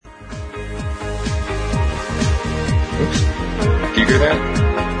Oops. Do you hear that?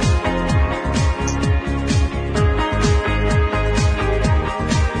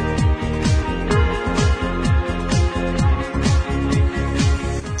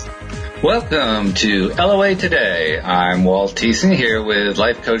 Welcome to LOA Today. I'm Walt Thiessen here with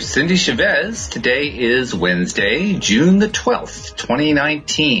life coach Cindy Chavez. Today is Wednesday, June the 12th,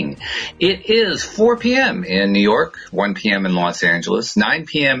 2019. It is 4 p.m. in New York, 1 p.m. in Los Angeles, 9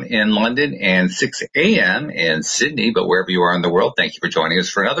 p.m. in London, and 6 a.m. in Sydney. But wherever you are in the world, thank you for joining us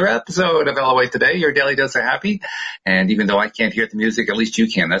for another episode of LOA Today, your daily dose of happy. And even though I can't hear the music, at least you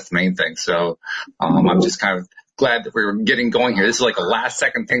can. That's the main thing. So I'm just kind of glad that we're getting going here. This is like a last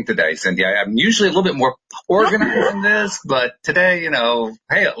second thing today, Cynthia. I'm usually a little bit more organized than this, but today,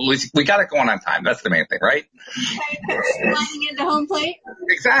 hey, at least we got it going on time. That's the main thing, right? Flying into home plate?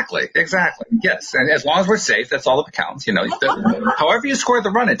 Exactly. Yes. And as long as we're safe, that's all that counts. However you score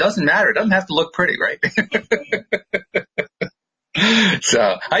the run, it doesn't matter. It doesn't have to look pretty, right?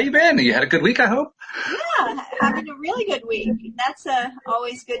 So, how you been? You had a good week, I hope? Yeah, having a really good week. That's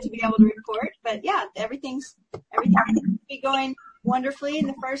always good to be able to report. But yeah, everything's be going wonderfully in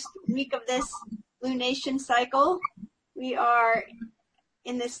the first week of this lunation cycle. We are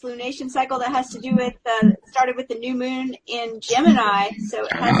in this lunation cycle that has to do with started with the new moon in Gemini, so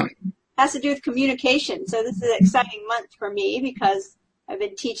it has to do with communication. So this is an exciting month for me because I've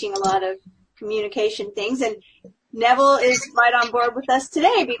been teaching a lot of communication things, and Neville is right on board with us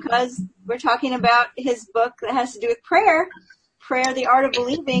today because we're talking about his book that has to do with prayer, the art of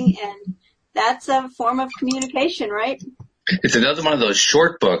believing, and that's a form of communication, right? It's another one of those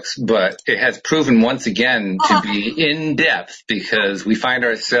short books, but it has proven once again to be in depth because we find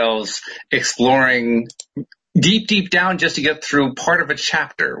ourselves exploring deep down just to get through part of a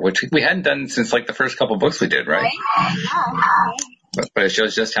chapter, which we hadn't done since like the first couple of books we did, right? Yeah. But it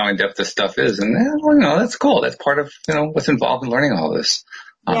shows just how in-depth this stuff is. And, that's cool. That's part of, what's involved in learning all this.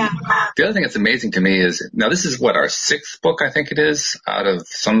 Yeah. The other thing that's amazing to me is, now this is what, our 6th book, I think it is, out of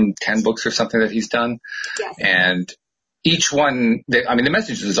some 10 books or something that he's done. Yes. And each one, the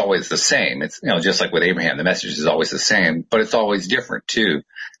message is always the same. It's, just like with Abraham, the message is always the same, but it's always different too.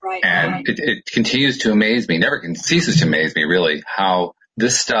 Right. And it continues to amaze me, never ceases to amaze me really, how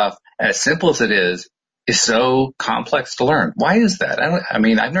this stuff, as simple as it is so complex to learn. Why is that? I've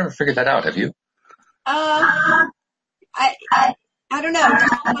never figured that out. Have you? I don't know.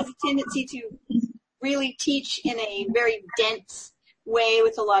 Neville has a tendency to really teach in a very dense way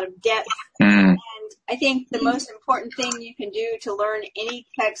with a lot of depth. And I think the most important thing you can do to learn any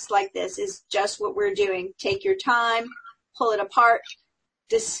text like this is just what we're doing. Take your time, pull it apart,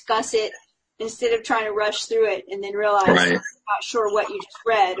 discuss it, instead of trying to rush through it and then realize you're not sure what you just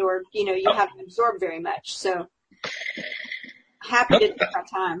read or, you haven't absorbed very much. So happy to take our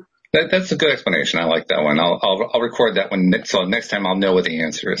time. That's a good explanation. I like that one. I'll record that one. So next time I'll know what the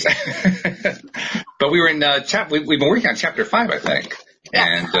answer is. But we were in we've been working on chapter 5, I think.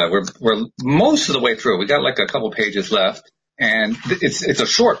 And we're most of the way through. We got like a couple pages left. And it's a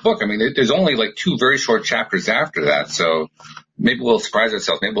short book. There's only like 2 very short chapters after that. So maybe we'll surprise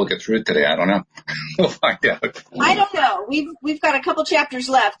ourselves. Maybe we'll get through it today. I don't know. We'll find out. I don't know. We've got a couple chapters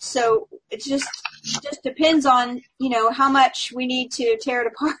left. So it just depends on, how much we need to tear it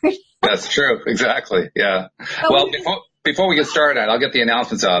apart. That's true. Exactly. Yeah. Well, before we get started, I'll get the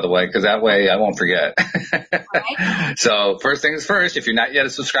announcements out of the way because that way I won't forget. Right. So first things first, if you're not yet a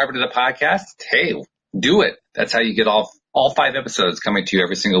subscriber to the podcast, hey, do it. That's how you get all 5 episodes coming to you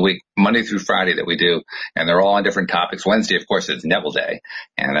every single week, Monday through Friday that we do. And they're all on different topics. Wednesday, of course, is Neville Day.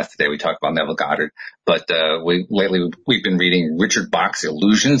 And that's the day we talk about Neville Goddard. But lately we've been reading Richard Bach's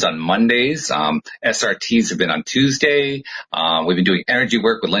Illusions on Mondays. SRTs have been on Tuesday. We've been doing energy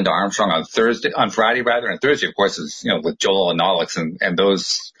work with Linda Armstrong on Friday. And Thursday, of course, is, with Joel and Alex and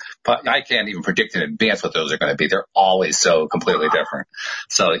those. I can't even predict in advance what those are going to be. They're always so completely different.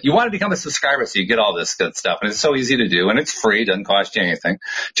 So you want to become a subscriber so you get all this good stuff. And it's so easy to do, and it's free. It doesn't cost you anything.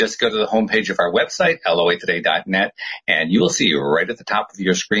 Just go to the homepage of our website, loatoday.net, and you will see right at the top of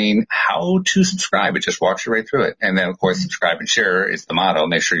your screen how to subscribe. It just walks you right through it. And then, of course, subscribe and share is the motto.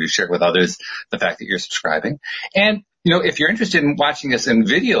 Make sure you share with others the fact that you're subscribing. And, if you're interested in watching us in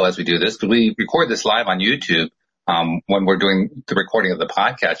video as we do this, because we record this live on YouTube, when we're doing the recording of the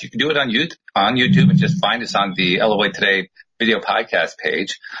podcast, you can do it on YouTube and just find us on the LOA Today video podcast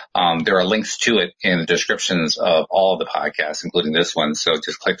page. There are links to it in the descriptions of all of the podcasts, including this one. So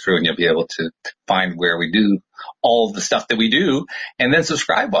just click through and you'll be able to find where we do all of the stuff that we do, and then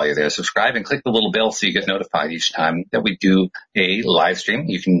subscribe while you're there. Subscribe and click the little bell so you get notified each time that we do a live stream.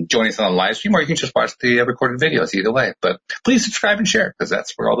 You can join us on a live stream, or you can just watch the recorded videos, either way. But please subscribe and share, because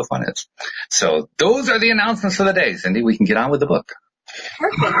that's where all the fun is. So those are the announcements for the day. Cindy, we can get on with the book.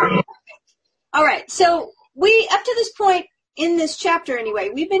 Perfect. All right. So we, up to this point in this chapter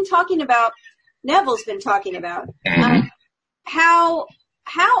anyway, we've been talking about, Neville's been talking about how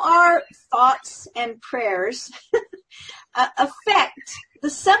our thoughts and prayers affect the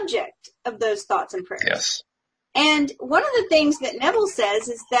subject of those thoughts and prayers. Yes. And one of the things that Neville says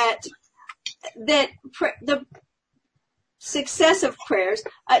is that the success of prayers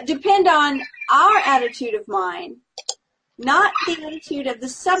depend on our attitude of mind, not the attitude of the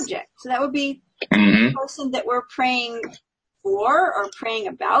subject. So that would be the person that we're praying for or praying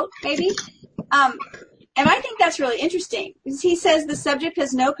about, maybe. And I think that's really interesting, because he says the subject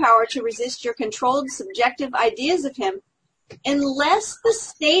has no power to resist your controlled subjective ideas of him unless the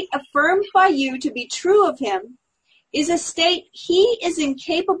state affirmed by you to be true of him is a state he is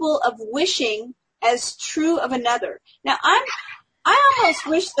incapable of wishing as true of another. Now, I almost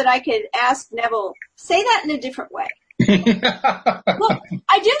wish that I could ask Neville, say that in a different way. Well,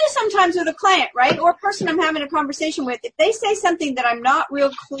 I do this sometimes with a client, right? Or a person I'm having a conversation with. If they say something that I'm not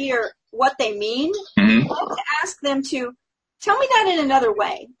real clear what they mean, I like to ask them to tell me that in another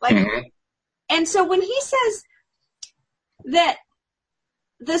way. And so when he says that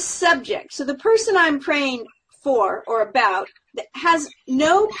the subject, so the person I'm praying for or about, that has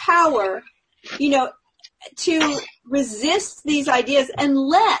no power, to resist these ideas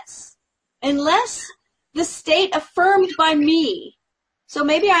unless the state affirmed by me. So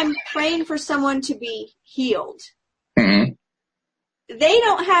maybe I'm praying for someone to be healed. He's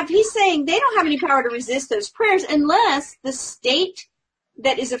saying they don't have any power to resist those prayers unless the state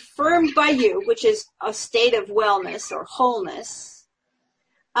that is affirmed by you, which is a state of wellness or wholeness,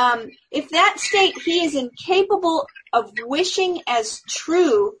 if that state he is incapable of wishing as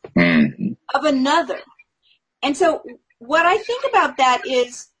true of another. And so what I think about that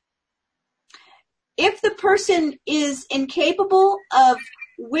is, if the person is incapable of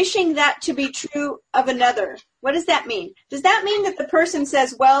wishing that to be true of another, what does that mean? Does that mean that the person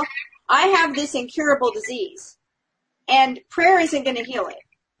says, well, I have this incurable disease, and prayer isn't going to heal it,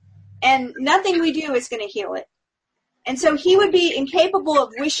 and nothing we do is going to heal it? And so he would be incapable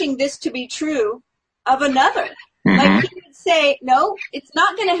of wishing this to be true of another. Like he would say, no, it's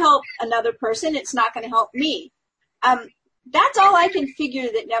not going to help another person. It's not going to help me. That's all I can figure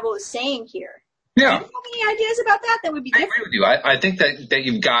that Neville is saying here. Yeah. Do you have any ideas about that? That would be different. I agree with you. I think that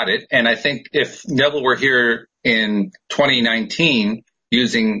you've got it. And I think if Neville were here in 2019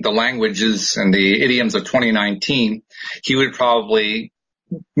 using the languages and the idioms of 2019, he would probably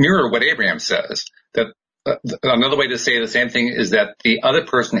mirror what Abraham says. That another way to say the same thing is that the other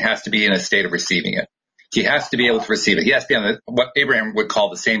person has to be in a state of receiving it. He has to be able to receive it. He has to be on what Abraham would call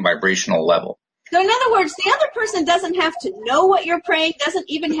the same vibrational level. So in other words, the other person doesn't have to know what you're praying, doesn't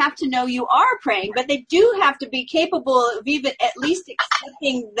even have to know you are praying, but they do have to be capable of even at least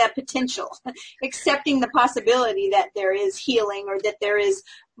accepting the potential, accepting the possibility that there is healing or that there is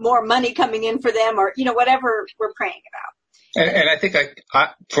more money coming in for them, or, whatever we're praying about. And I think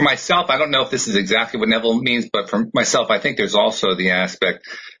for myself, I don't know if this is exactly what Neville means, but for myself, I think there's also the aspect,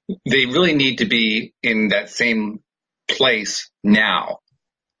 they really need to be in that same place now.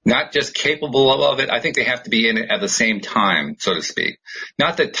 Not just capable of it. I think they have to be in it at the same time, so to speak.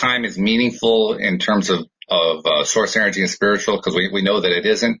 Not that time is meaningful in terms of source energy and spiritual, because we know that it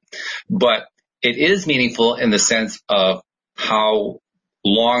isn't. But it is meaningful in the sense of how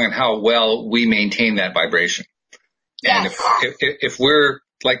long and how well we maintain that vibration. Yes. And if we're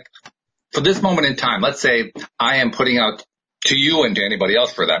like, for this moment in time, let's say I am putting out to you and to anybody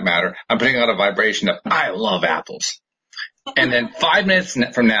else for that matter, I'm putting out a vibration of, I love apples. And then 5 minutes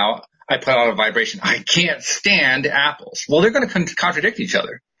from now, I put out a vibration, I can't stand apples. Well, they're going to contradict each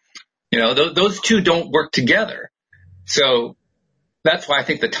other. Those two don't work together. So that's why I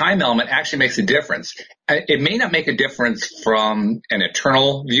think the time element actually makes a difference. It may not make a difference from an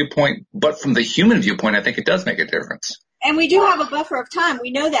eternal viewpoint, but from the human viewpoint, I think it does make a difference. And we do have a buffer of time. We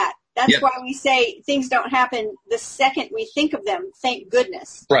know that. That's why we say things don't happen the second we think of them. Thank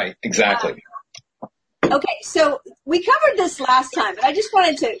goodness. Right, exactly. Okay, so we covered this last time, but I just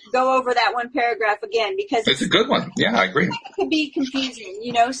wanted to go over that one paragraph again because it's a good one. Yeah, I agree. It could be confusing,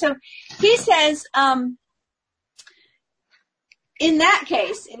 So he says, in that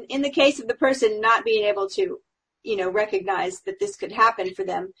case, in the case of the person not being able to recognize that this could happen for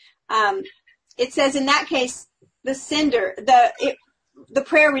them. It says in that case, the sender, the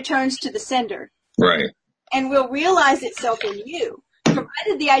prayer returns to the sender. Right. And will realize itself in you.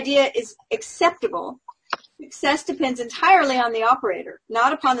 Provided the idea is acceptable, success depends entirely on the operator,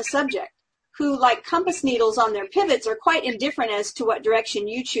 not upon the subject, who, like compass needles on their pivots, are quite indifferent as to what direction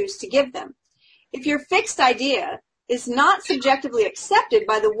you choose to give them. If your fixed idea is not subjectively accepted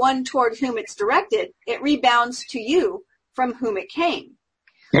by the one toward whom it's directed, it rebounds to you from whom it came.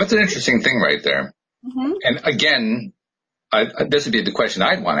 What's an interesting thing right there? Mm-hmm. And again, this would be the question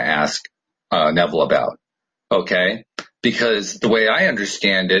I'd want to ask Neville about, okay? Because the way I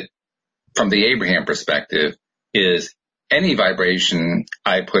understand it from the Abraham perspective is any vibration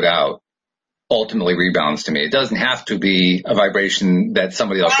I put out ultimately rebounds to me. It doesn't have to be a vibration that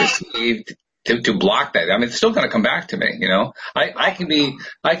somebody else received to block that. I mean, it's still going to come back to me, I can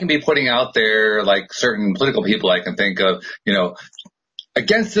be putting out there like certain political people I can think of,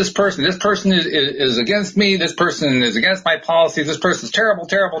 against this person is against me, this person is against my policies, this person is terrible,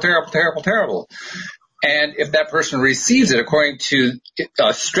 terrible, terrible, terrible, terrible. And if that person receives it according to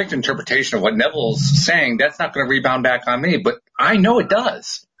a strict interpretation of what Neville's saying, that's not going to rebound back on me. But I know it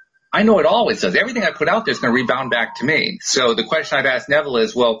does. I know it always does. Everything I put out there is going to rebound back to me. So the question I've asked Neville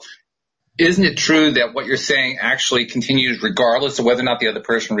is, well, isn't it true that what you're saying actually continues regardless of whether or not the other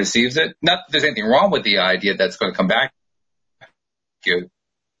person receives it? Not that there's anything wrong with the idea that's going to come back to you.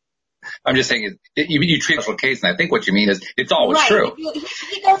 I'm just saying you treat a special case, and I think what you mean is it's always true.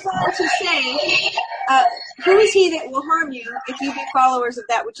 He goes on to say, who is he that will harm you if you be followers of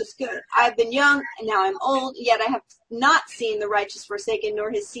that which is good? I have been young, and now I'm old, yet I have not seen the righteous forsaken,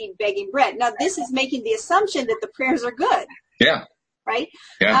 nor his seed begging bread. Now, this is making the assumption that the prayers are good. Yeah. Right?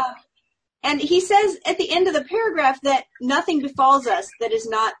 Yeah. And he says at the end of the paragraph that nothing befalls us that is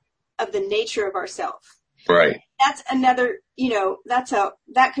not of the nature of ourself. Right. That's another,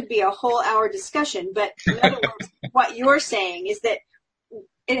 that could be a whole hour discussion. But in other words, what you're saying is that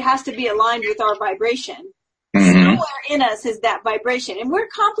it has to be aligned with our vibration. Mm-hmm. Somewhere in us is that vibration. And we're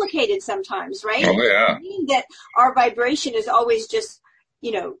complicated sometimes, right? Oh, yeah. It means that our vibration is always just,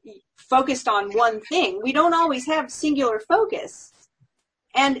 focused on one thing. We don't always have singular focus.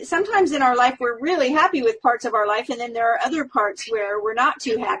 And sometimes in our life, we're really happy with parts of our life. And then there are other parts where we're not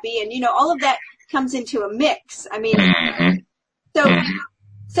too happy. And, all of that comes into a mix. I mean,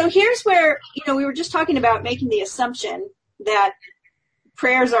 so here's where, we were just talking about making the assumption that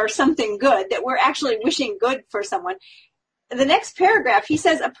prayers are something good, that we're actually wishing good for someone. The next paragraph, he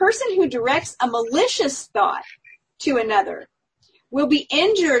says, a person who directs a malicious thought to another will be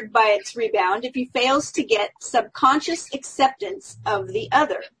injured by its rebound if he fails to get subconscious acceptance of the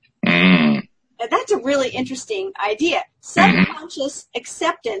other. Now, that's a really interesting idea. Subconscious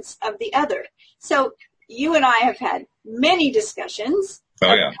acceptance of the other. So you and I have had many discussions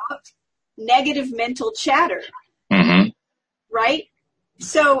about negative mental chatter, right?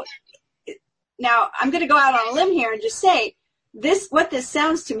 So now I'm going to go out on a limb here and just say what this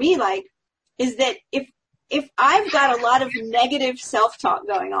sounds to me like is that if I've got a lot of negative self-talk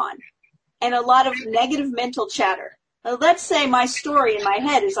going on and a lot of negative mental chatter, let's say my story in my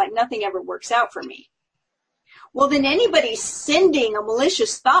head is like nothing ever works out for me. Well, then anybody sending a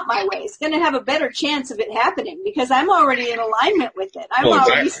malicious thought my way is going to have a better chance of it happening because I'm already in alignment with it. I'm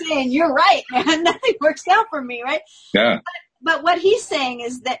already saying, you're right, man. Nothing works out for me, right? Yeah. But what he's saying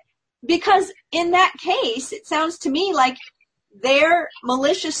is that because in that case, it sounds to me like their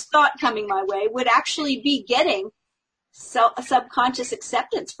malicious thought coming my way would actually be getting a subconscious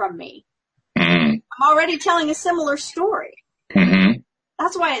acceptance from me. I'm already telling a similar story.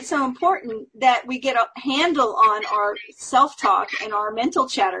 That's why it's so important that we get a handle on our self-talk and our mental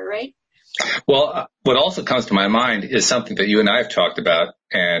chatter, right? Well, what also comes to my mind is something that you and I have talked about,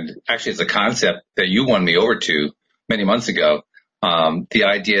 and actually it's a concept that you won me over to many months ago, the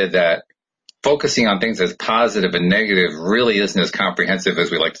idea that focusing on things as positive and negative really isn't as comprehensive as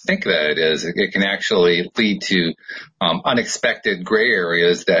we like to think that it is. It can actually lead to unexpected gray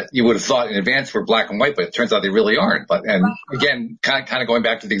areas that you would have thought in advance were black and white, but it turns out they really aren't. And again, kind of going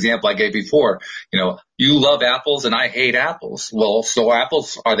back to the example I gave before, you love apples and I hate apples. Well, so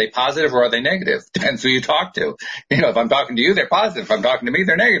apples, are they positive or are they negative? Depends who you talk to. If I'm talking to you, they're positive. If I'm talking to me,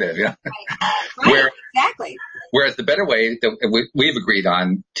 they're negative. Right. Exactly. Whereas the better way that we've agreed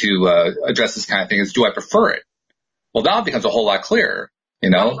on to address this kind of thing is, do I prefer it? Well, now it becomes a whole lot clearer.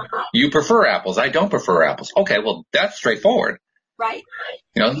 You prefer apples. I don't prefer apples. Okay, well, that's straightforward. Right.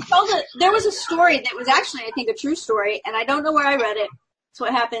 There was a story that was actually, I think, a true story, and I don't know where I read it. That's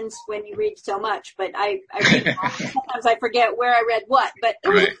what happens when you read so much, but I read it all. Sometimes I forget where I read what. But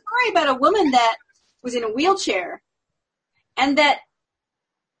there was a story about a woman that was in a wheelchair, and that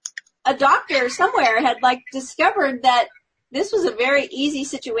a doctor somewhere had like discovered that this was a very easy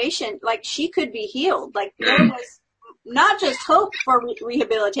situation. Like she could be healed. Like there was not just hope for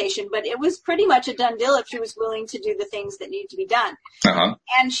rehabilitation, but it was pretty much a done deal if she was willing to do the things that needed to be done. Uh-huh.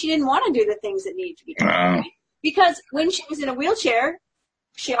 And she didn't want to do the things that needed to be done. Right? Because when she was in a wheelchair,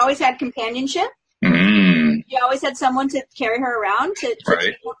 she always had companionship. Mm. She always had someone to carry her around to Right.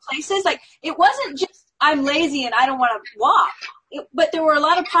 take her places. Like it wasn't just I'm lazy and I don't want to walk. But there were a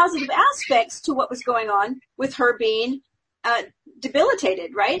lot of positive aspects to what was going on with her being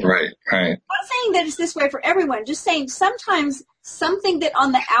debilitated, right? Right. I'm not saying that it's this way for everyone, just saying sometimes something that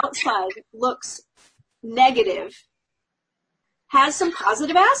on the outside looks negative has some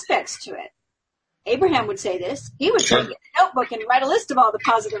positive aspects to it. Abraham would say this. He would take a notebook and write a list of all the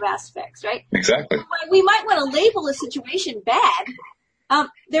positive aspects, right? Exactly. We might want to label a situation bad.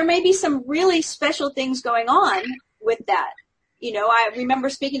 There may be some really special things going on with that. You know, I remember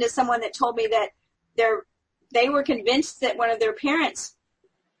speaking to someone that told me that they were convinced that one of their parents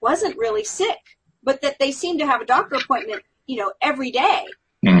wasn't really sick, but that they seemed to have a doctor appointment, you know, every day.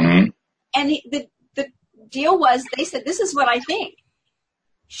 Mm-hmm. And the deal was, they said, this is what I think.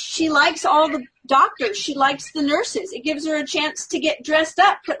 She likes all the doctors. She likes the nurses. It gives her a chance to get dressed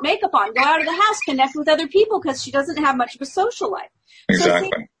up, put makeup on, go out of the house, connect with other people because she doesn't have much of a social life. Exactly.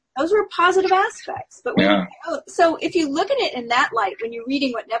 So those were positive aspects. But so if you look at it in that light, when you're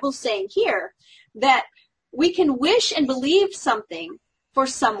reading what Neville's saying here, that we can wish and believe something for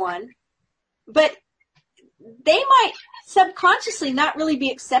someone, but they might subconsciously not really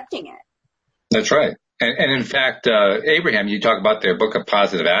be accepting it. That's right. And in fact, Abraham, you talk about their book of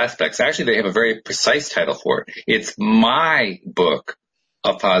positive aspects. Actually, they have a very precise title for it. It's my book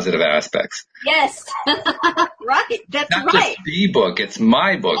of positive aspects. Yes. Right. That's Not right. just the book. It's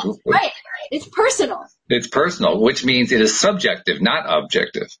my book. That's right. It's personal. It's personal, which means it is subjective, not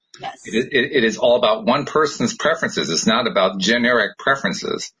objective. Yes. It is all about one person's preferences. It's not about generic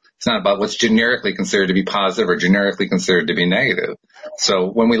preferences. It's not about what's generically considered to be positive or generically considered to be negative. So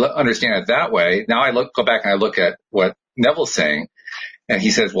when we understand it that way, now go back and I look at what Neville's saying, and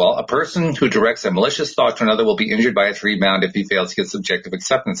he says, well, a person who directs a malicious thought to another will be injured by its rebound if he fails to get subjective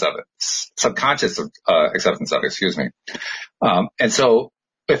acceptance of it, subconscious acceptance of it, excuse me. And so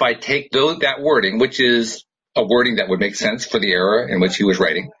if I take that wording, which is a wording that would make sense for the era in which he was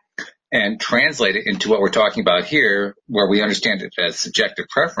writing, and translate it into what we're talking about here, where we understand it as subjective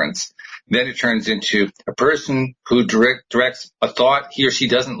preference, then it turns into a person who directs a thought he or she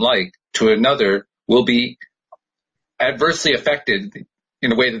doesn't like to another will be adversely affected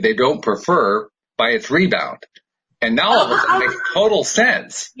in a way that they don't prefer by its rebound. And now all of a sudden it makes total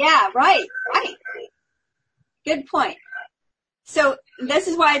sense. Yeah, right. Good point. So this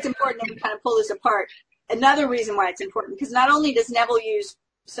is why it's important that we kind of pull this apart. Another reason why it's important, because not only does Neville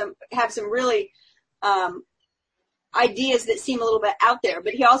have some really ideas that seem a little bit out there,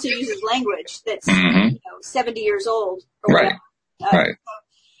 but he also uses language that's 70 years old. Or right. Right.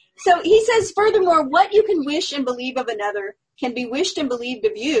 So he says, furthermore, what you can wish and believe of another can be wished and believed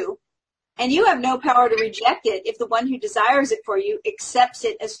of you, and you have no power to reject it if the one who desires it for you accepts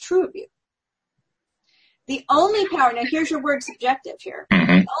it as true of you. The only power, now here's your word subjective here,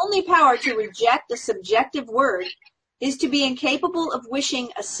 the only power to reject a subjective word is to be incapable of wishing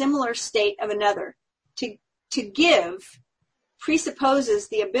a similar state of another. To give presupposes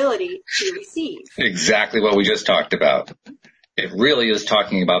the ability to receive. Exactly what we just talked about. It really is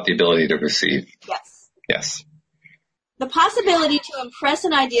talking about the ability to receive. Yes. Yes. The possibility to impress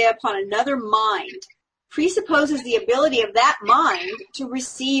an idea upon another mind presupposes the ability of that mind to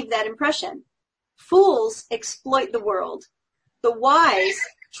receive that impression. Fools exploit the world. The wise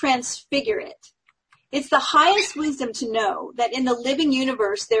transfigure it. It's the highest wisdom to know that in the living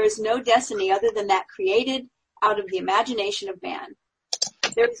universe there is no destiny other than that created out of the imagination of man.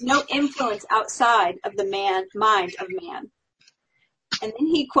 There is no influence outside of the mind of man. And then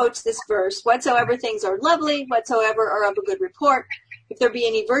he quotes this verse, whatsoever things are lovely, whatsoever are of a good report, if there be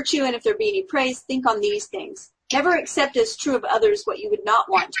any virtue and if there be any praise, think on these things. Never accept as true of others what you would not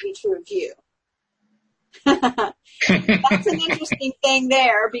want to be true of you. That's an interesting thing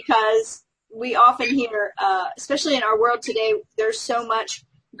there, because we often hear, especially in our world today, there's so much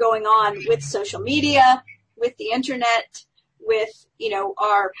going on with social media, with the internet, with,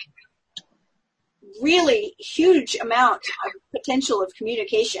 our really huge amount of potential of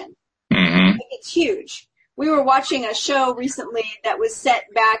communication. It's huge. We were watching a show recently that was set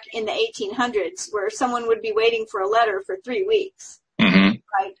back in the 1800s where someone would be waiting for a letter for 3 weeks,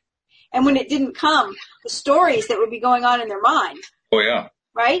 right? And when it didn't come, the stories that would be going on in their mind. Oh, yeah.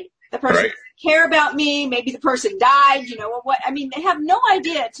 Right? The person care about me. Maybe the person died, they have no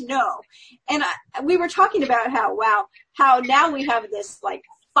idea to know. And we were talking about how now we have this like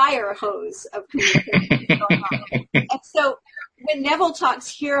fire hose of communication going on. And so when Neville talks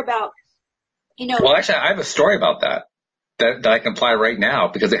here about, Well, actually, I have a story about that I can apply right now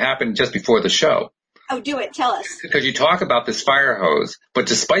because it happened just before the show. Oh, do it. Tell us. Because you talk about this fire hose, but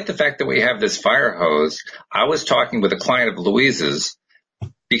despite the fact that we have this fire hose, I was talking with a client of Louise's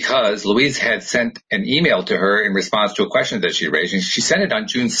because Louise had sent an email to her in response to a question that she raised, and she sent it on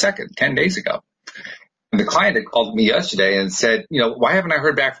June 2nd, 10 days ago. And the client had called me yesterday and said, why haven't I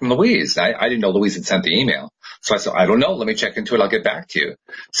heard back from Louise? I didn't know Louise had sent the email. So I said, I don't know. Let me check into it. I'll get back to you.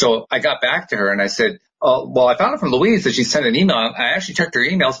 So I got back to her and I said, well, I found out from Louise that she sent an email. I actually checked her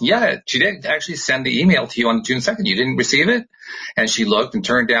emails. Yeah, she did actually send the email to you on June 2nd. You didn't receive it? And she looked and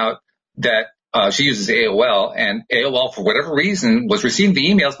turned out that she uses AOL, and AOL, for whatever reason, was receiving the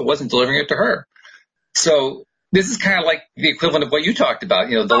emails but wasn't delivering it to her. So this is kind of like the equivalent of what you talked about,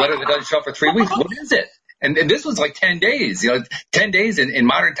 the letter that doesn't show up for 3 weeks. What is it? And this was like 10 days, 10 days in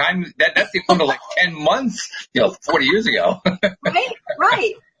modern time. That's the equivalent of like 10 months, 40 years ago.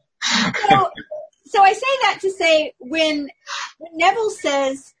 Right. So I say that to say when Neville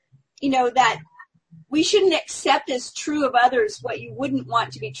says, that we shouldn't accept as true of others what you wouldn't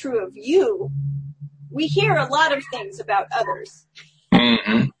want to be true of you, we hear a lot of things about others.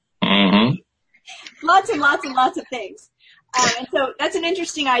 Mm-hmm. Mm-hmm. Lots and lots and lots of things. And so that's an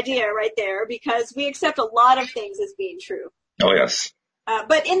interesting idea right there because we accept a lot of things as being true. Oh, yes.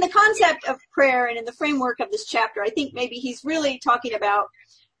 But in the concept of prayer and in the framework of this chapter, I think maybe he's really talking about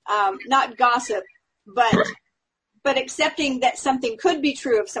not gossip, but accepting that something could be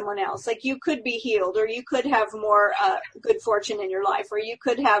true of someone else. Like you could be healed, or you could have more good fortune in your life, or you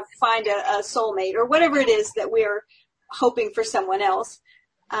could find a soulmate, or whatever it is that we're hoping for someone else.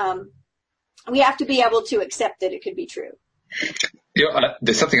 We have to be able to accept that it could be true.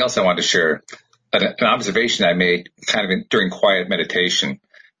 There's something else I wanted to share, an observation I made kind of during quiet meditation.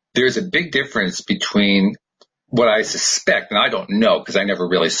 There's a big difference between what I suspect, and I don't know because I never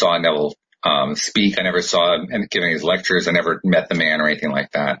really saw Neville speak. I never saw him giving his lectures. I never met the man or anything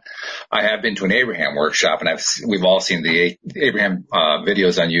like that. I have been to an Abraham workshop, and we've all seen the Abraham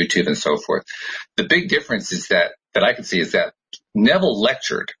videos on YouTube and so forth. The big difference is that I can see is that Neville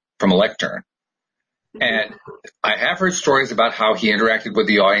lectured from a lectern. And I have heard stories about how he interacted with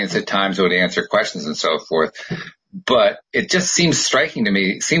the audience at times, would answer questions and so forth. But it just seems striking to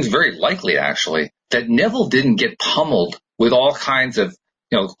me, seems very likely actually, that Neville didn't get pummeled with all kinds of,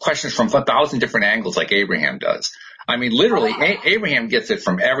 questions from 1,000 different angles like Abraham does. I mean, literally, Abraham gets it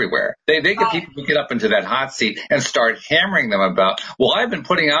from everywhere. They get people who get up into that hot seat and start hammering them about, well, I've been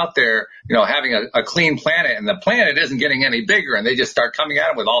putting out there, having a clean planet, and the planet isn't getting any bigger, and they just start coming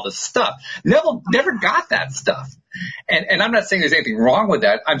at him with all this stuff. Neville never got that stuff. And I'm not saying there's anything wrong with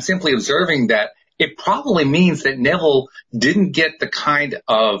that. I'm simply observing that it probably means that Neville didn't get the kind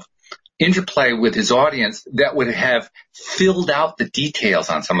of interplay with his audience that would have filled out the details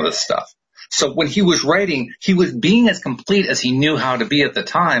on some of this stuff. So when he was writing, he was being as complete as he knew how to be at the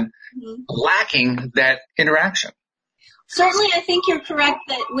time, lacking that interaction. Certainly, I think you're correct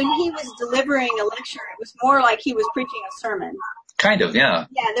that when he was delivering a lecture, it was more like he was preaching a sermon. Kind of, yeah.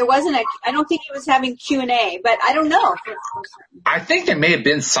 Yeah, there wasn't I don't think he was having Q&A, but I don't know. I think there may have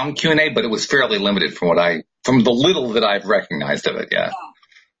been some Q&A, but it was fairly limited from the little that I've recognized of it, yeah.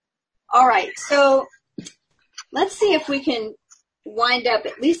 All right, so let's see if we can wind up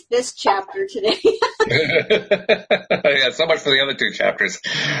at least this chapter today. Yeah, so much for the other two chapters.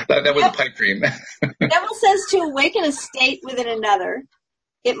 That was a pipe dream. Neville says to awaken a state within another,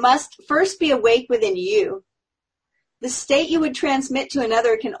 it must first be awake within you. The state you would transmit to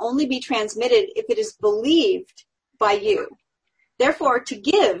another can only be transmitted if it is believed by you. Therefore, to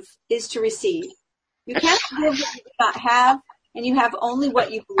give is to receive. You cannot give what you do not have, and you have only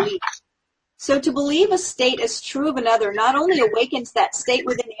what you believe. So to believe a state as true of another not only awakens that state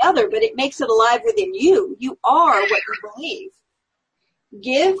within the other, but it makes it alive within you. You are what you believe.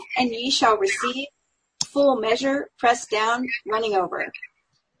 Give, and ye shall receive, full measure, pressed down, running over.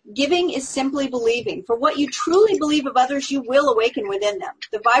 Giving is simply believing. For what you truly believe of others, you will awaken within them.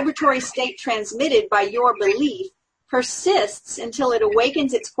 The vibratory state transmitted by your belief persists until it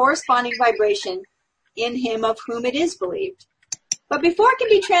awakens its corresponding vibration in him of whom it is believed. But before it can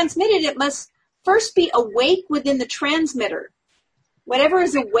be transmitted, it must first be awake within the transmitter. Whatever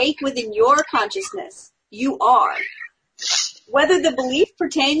is awake within your consciousness, you are. Whether the belief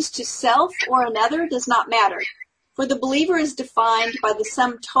pertains to self or another does not matter, for the believer is defined by the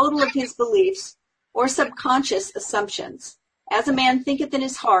sum total of his beliefs or subconscious assumptions. As a man thinketh in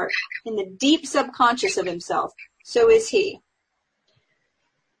his heart, in the deep subconscious of himself, so is he.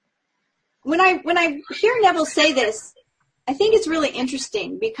 When I hear Neville say this, I think it's really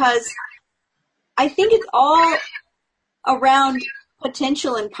interesting because I think it's all around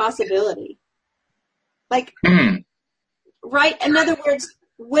potential and possibility. Like, right? In other words,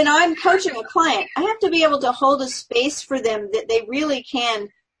 when I'm coaching a client, I have to be able to hold a space for them that they really can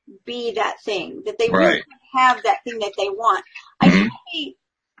be that thing, that they really have that thing that they want. I can't be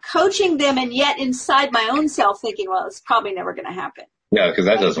coaching them and yet inside my own self thinking, well, it's probably never going to happen. Yeah, because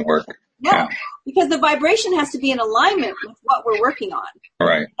that doesn't work. No, because the vibration has to be in alignment with what we're working on.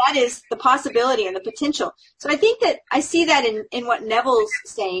 Right. That is the possibility and the potential. So I think that I see that in what Neville's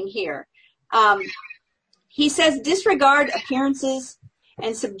saying here. He says, disregard appearances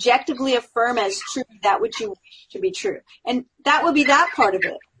and subjectively affirm as true that which you wish to be true. And that would be that part of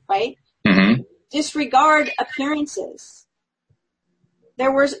it, right? Mm-hmm. Disregard appearances.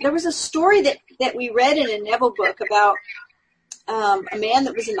 There was a story that we read in a Neville book about a man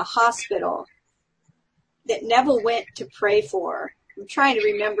that was in the hospital that Neville went to pray for. I'm trying to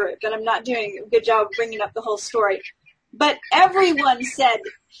remember it, but I'm not doing a good job of bringing up the whole story. But everyone said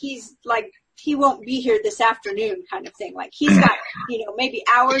he's like, he won't be here this afternoon kind of thing. Like he's got, maybe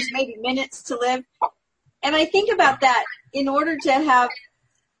hours, maybe minutes to live. And I think about that in order to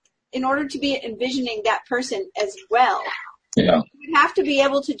be envisioning that person as well. Yeah. You would have to be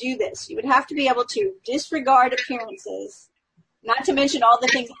able to do this. You would have to be able to disregard appearances, not to mention all the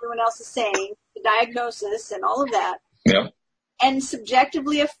things everyone else is saying, the diagnosis and all of that. Yeah. And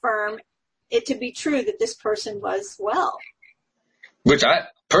subjectively affirm it to be true that this person was well. Which I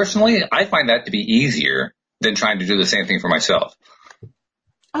find that to be easier than trying to do the same thing for myself.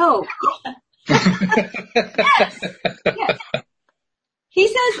 Oh, yeah. Yes. He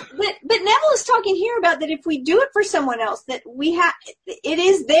says, but Neville is talking here about that if we do it for someone else, that it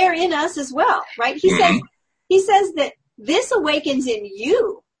is there in us as well, right? He says that this awakens in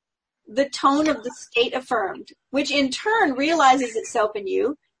you the tone of the state affirmed, which in turn realizes itself in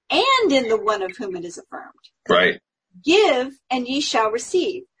you and in the one of whom it is affirmed. Right. Give and ye shall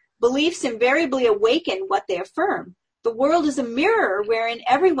receive. Beliefs invariably awaken what they affirm. The world is a mirror wherein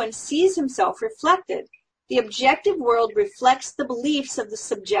everyone sees himself reflected. The objective world reflects the beliefs of the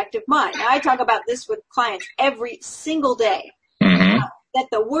subjective mind. Now, I talk about this with clients every single day, that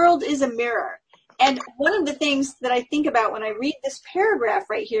the world is a mirror. And one of the things that I think about when I read this paragraph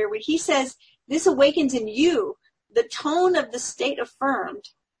right here, where he says, this awakens in you, the tone of the state affirmed,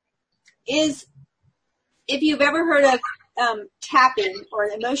 is, if you've ever heard of tapping or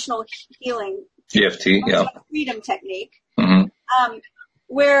emotional healing, EFT, freedom technique,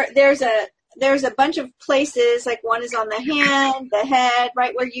 where there's a bunch of places, like one is on the hand, the head,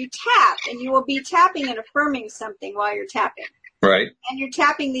 right, where you tap, and you will be tapping and affirming something while you're tapping. Right. And you're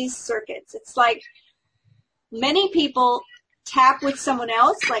tapping these circuits. It's like many people tap with someone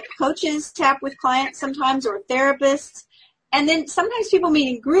else, like coaches tap with clients sometimes, or therapists. And then sometimes people meet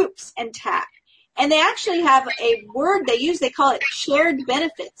in groups and tap. And they actually have a word they use, they call it shared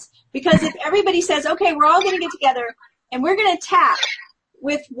benefits. Because if everybody says, okay, we're all going to get together and we're going to tap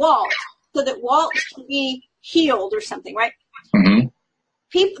with Walt so that Walt can be healed or something, right? Mm-hmm.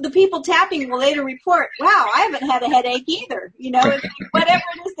 The people tapping will later report, wow, I haven't had a headache either. It's like whatever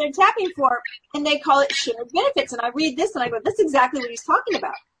it is they're tapping for, and they call it shared benefits. And I read this and I go, that's exactly what he's talking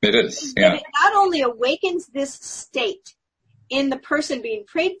about. It is, yeah. It not only awakens this state in the person being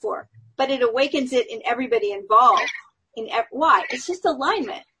prayed for, but it awakens it in everybody involved. Why? It's just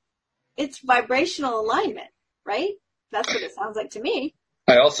alignment. It's vibrational alignment, right? That's what it sounds like to me.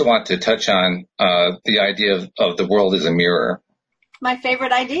 I also want to touch on the idea of the world as a mirror. My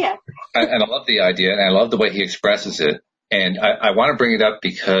favorite idea. And I love the idea, and I love the way he expresses it. And I want to bring it up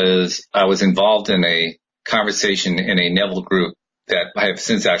because I was involved in a conversation in a Neville group that I have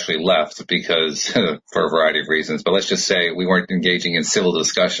since actually left because for a variety of reasons. But let's just say we weren't engaging in civil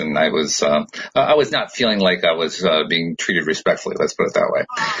discussion. I was not feeling like I was being treated respectfully. Let's put it that way.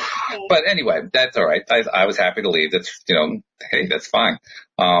 Okay. But anyway, that's all right. I was happy to leave. That's hey, that's fine.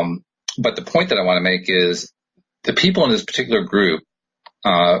 But the point that I want to make is the people in this particular group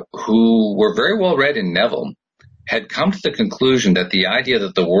who were very well read in Neville had come to the conclusion that the idea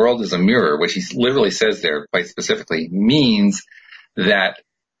that the world is a mirror, which he literally says there quite specifically, means that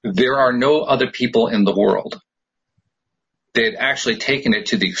there are no other people in the world. They had actually taken it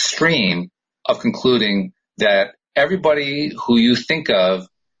to the extreme of concluding that everybody who you think of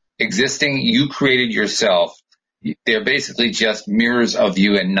existing, you created yourself, they're basically just mirrors of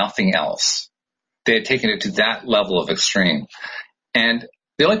you and nothing else. They had taken it to that level of extreme. And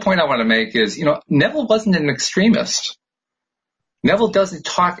the only point I want to make is, Neville wasn't an extremist. Neville doesn't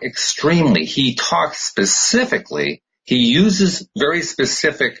talk extremely. He talks specifically. He uses very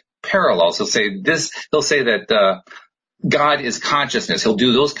specific parallels. He'll say that God is consciousness. He'll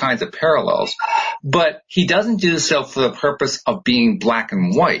do those kinds of parallels. But he doesn't do so for the purpose of being black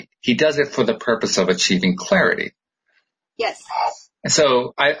and white. He does it for the purpose of achieving clarity. Yes.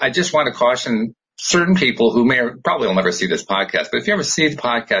 So I just want to caution certain people who probably will never see this podcast, but if you ever see the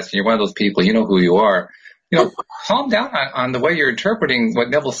podcast and you're one of those people, you know who you are, calm down on the way you're interpreting what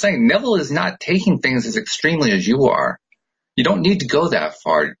Neville's saying. Neville is not taking things as extremely as you are. You don't need to go that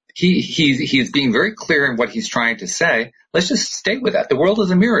far. He's being very clear in what he's trying to say. Let's just stay with that. The world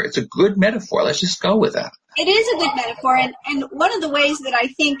is a mirror. It's a good metaphor. Let's just go with that. It is a good metaphor, and one of the ways that I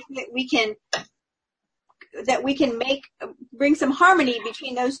think that we can bring some harmony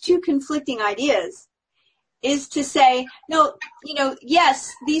between those two conflicting ideas is to say, no,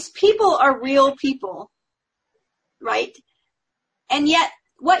 yes, these people are real people, right? And yet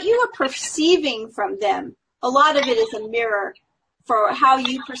what you are perceiving from them, a lot of it is a mirror for how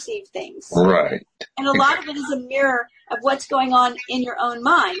you perceive things. Right. And a lot of it is a mirror of what's going on in your own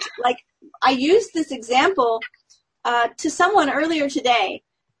mind. Like, I used this example to someone earlier today.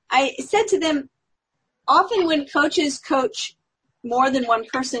 I said to them, often when coaches coach more than one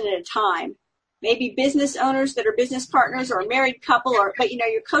person at a time, maybe business owners that are business partners or a married couple, but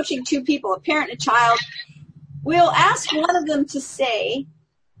you're coaching two people, a parent and a child, we'll ask one of them to say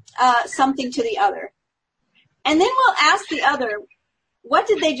something to the other. And then we'll ask the other, what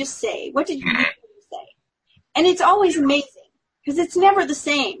did they just say? What did you say? And it's always amazing because it's never the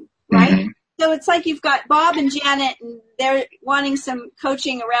same, right? Mm-hmm. So it's like you've got Bob and Janet and they're wanting some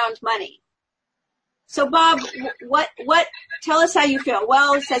coaching around money. So Bob, tell us how you feel.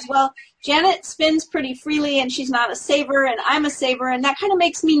 Well, it says, Janet spends pretty freely and she's not a saver and I'm a saver, and that kind of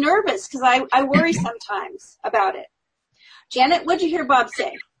makes me nervous because I worry sometimes about it. Janet, what'd you hear Bob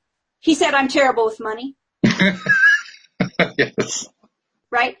say? He said, I'm terrible with money. Yes.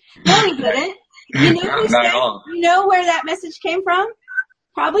 Right? No, he didn't. You know where that message came from?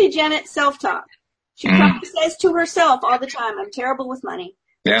 Probably Janet's self-talk. She probably says to herself all the time, I'm terrible with money.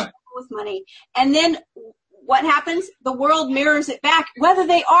 Yeah. With money. And then what happens? The world mirrors it back. Whether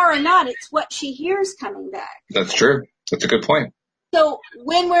they are or not, it's what she hears coming back. That's true. That's a good point. So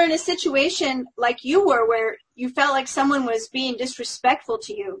when we're in a situation like you were, where you felt like someone was being disrespectful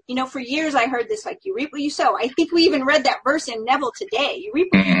to you, for years I heard this, like, you reap what you sow. I think we even read that verse in Neville today. You reap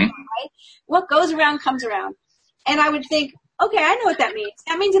what you sow, right? What goes around comes around. And I would think, okay, I know what that means.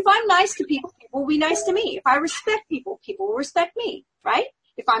 That means if I'm nice to people, people will be nice to me. If I respect people, people will respect me, right?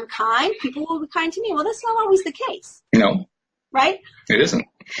 If I'm kind, people will be kind to me. Well, that's not always the case. No. Right? It isn't.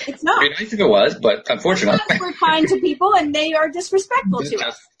 It's not. I think it was, but unfortunately. Sometimes we're kind to people and they are disrespectful to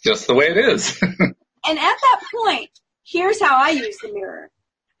us. Just the way it is. And at that point, here's how I use the mirror.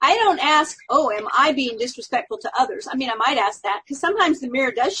 I don't ask, am I being disrespectful to others? I mean, I might ask that because sometimes the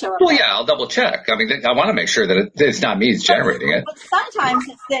mirror does show up. Well, yeah, I'll double check. I mean, I want to make sure that it's not me who's generating it. But sometimes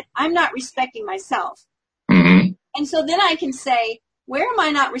it's that I'm not respecting myself. Mm-hmm. And so then I can say, where am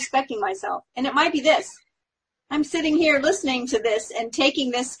I not respecting myself? And it might be this. I'm sitting here listening to this and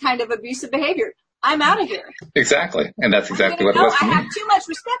taking this kind of abusive behavior. I'm out of here. Exactly. And that's exactly what it was to me. I have too much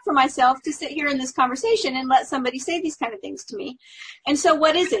respect for myself to sit here in this conversation and let somebody say these kind of things to me. And so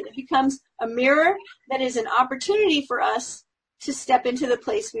what is it? It becomes a mirror that is an opportunity for us to step into the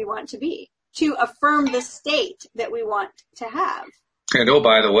place we want to be, to affirm the state that we want to have. And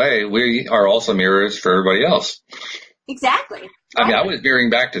by the way, we are also mirrors for everybody else. Exactly. I mean, I was mirroring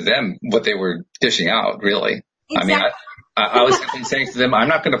back to them what they were dishing out, really. Exactly. I mean, I was simply saying to them, I'm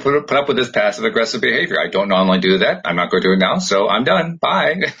not going to put up with this passive-aggressive behavior. I don't normally do that. I'm not going to do it now, so I'm done.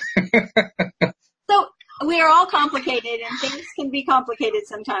 Bye. So we are all complicated, and things can be complicated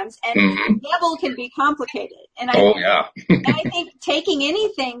sometimes, and Neville can be complicated. And I think taking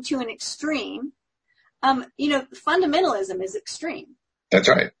anything to an extreme, fundamentalism is extreme. That's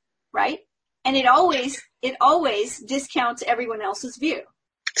right. Right? And it always discounts everyone else's view.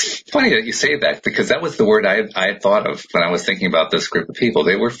 It's funny that you say that because that was the word I had thought of when I was thinking about this group of people.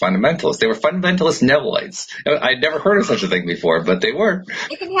 They were fundamentalists. They were fundamentalist Nevillites. I'd never heard of such a thing before, but they were.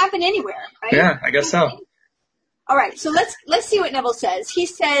 It can happen anywhere, right? Yeah, I guess so. All right, so let's see what Neville says. He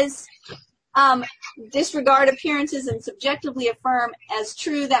says, disregard appearances and subjectively affirm as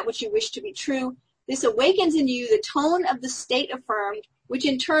true that which you wish to be true. This awakens in you the tone of the state affirmed, which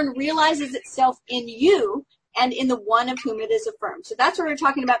in turn realizes itself in you and in the one of whom it is affirmed. So that's where we're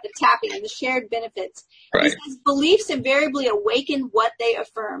talking about the tapping and the shared benefits. Right. He says, beliefs invariably awaken what they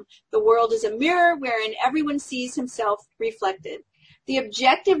affirm. The world is a mirror wherein everyone sees himself reflected. The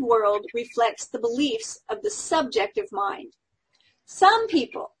objective world reflects the beliefs of the subjective mind. Some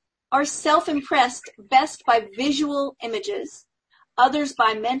people are self-impressed best by visual images, others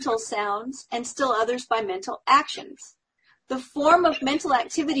by mental sounds, and still others by mental actions. The form of mental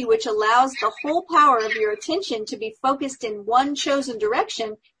activity which allows the whole power of your attention to be focused in one chosen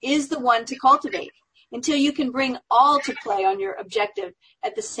direction is the one to cultivate until you can bring all to play on your objective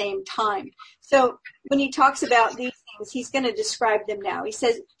at the same time. So when he talks about these things, he's going to describe them now. He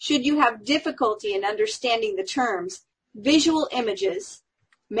says, should you have difficulty in understanding the terms, visual images,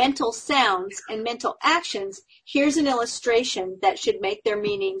 mental sounds, and mental actions, here's an illustration that should make their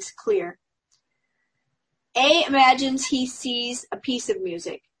meanings clear. A imagines he sees a piece of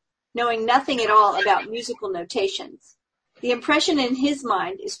music, knowing nothing at all about musical notations. The impression in his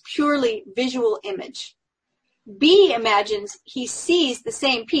mind is purely visual image. B imagines he sees the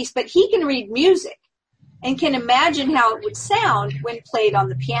same piece, but he can read music and can imagine how it would sound when played on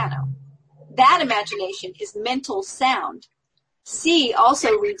the piano. That imagination is mental sound. C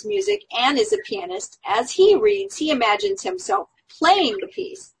also reads music and is a pianist. As he reads, he imagines himself playing the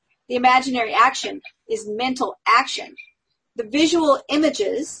piece. The imaginary action is mental action. The visual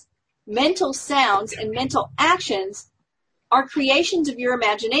images, mental sounds, and mental actions are creations of your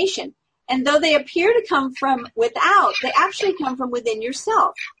imagination. And though they appear to come from without, they actually come from within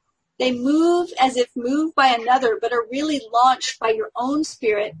yourself. They move as if moved by another, but are really launched by your own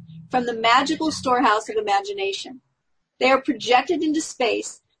spirit from the magical storehouse of imagination. They are projected into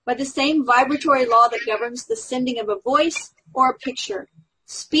space by the same vibratory law that governs the sending of a voice or a picture.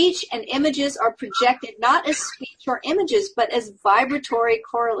 Speech and images are projected not as speech or images, but as vibratory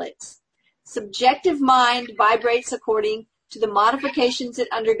correlates. Subjective mind vibrates according to the modifications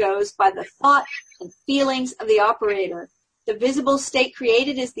it undergoes by the thought and feelings of the operator. The visible state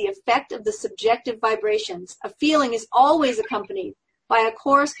created is the effect of the subjective vibrations. A feeling is always accompanied by a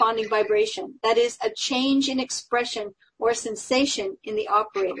corresponding vibration, that is, a change in expression or a sensation in the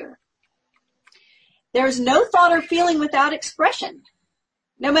operator. There is no thought or feeling without expression.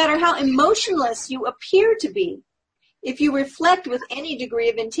 No matter how emotionless you appear to be, if you reflect with any degree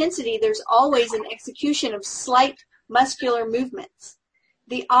of intensity, there's always an execution of slight muscular movements.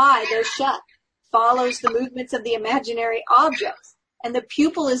 The eye, though shut, follows the movements of the imaginary objects, and the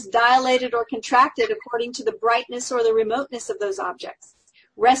pupil is dilated or contracted according to the brightness or the remoteness of those objects.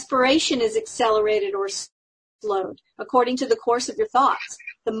 Respiration is accelerated or slowed according to the course of your thoughts.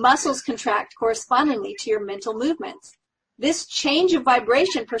 The muscles contract correspondingly to your mental movements. This change of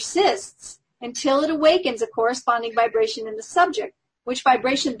vibration persists until it awakens a corresponding vibration in the subject, which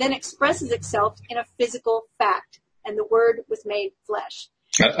vibration then expresses itself in a physical fact, and the Word was made flesh.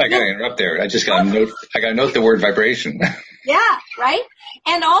 I got to interrupt there. I got to note the word vibration. Yeah, right?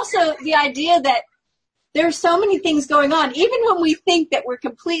 And also the idea that there are so many things going on. Even when we think that we're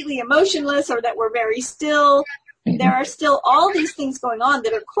completely emotionless or that we're very still, there are still all these things going on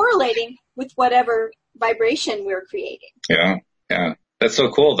that are correlating with whatever vibration we're creating. Yeah, yeah. That's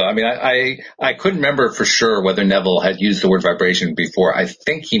so cool, though. I mean, I couldn't remember for sure whether Neville had used the word vibration before. I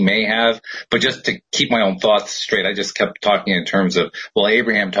think he may have, but just to keep my own thoughts straight, I just kept talking in terms of, well,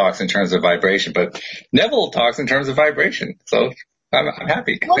 Abraham talks in terms of vibration, but Neville talks in terms of vibration. So I'm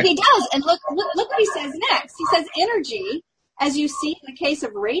happy. Well, he does. And look what he says next. He says energy, as you see in the case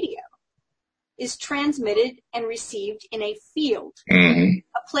of radio, is transmitted and received in a field, a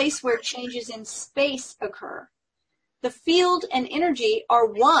place where changes in space occur. The field and energy are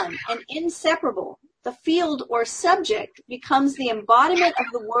one and inseparable. The field or subject becomes the embodiment of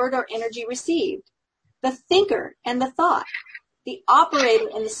the word or energy received. The thinker and the thought, the operator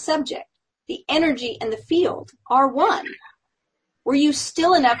and the subject, the energy and the field are one. Were you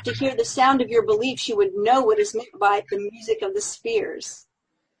still enough to hear the sound of your beliefs, you would know what is meant by the music of the spheres.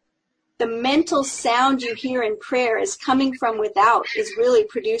 The mental sound you hear in prayer as coming from without is really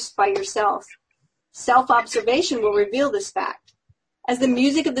produced by yourself. Self-observation will reveal this fact. As the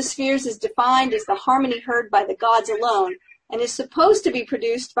music of the spheres is defined as the harmony heard by the gods alone and is supposed to be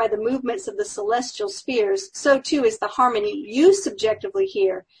produced by the movements of the celestial spheres, so too is the harmony you subjectively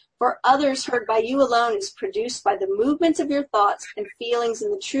hear, for others heard by you alone is produced by the movements of your thoughts and feelings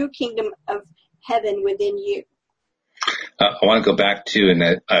in the true kingdom of heaven within you. I want to go back to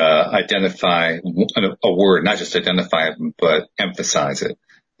and identify a word, not just identify it, but emphasize it.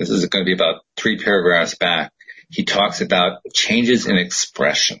 This is going to be about 3 paragraphs back. He talks about changes in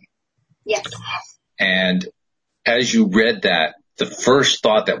expression. Yes. And as you read that, the first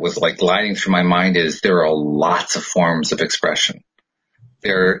thought that was like gliding through my mind is there are lots of forms of expression.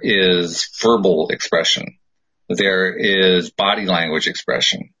 There is verbal expression. There is body language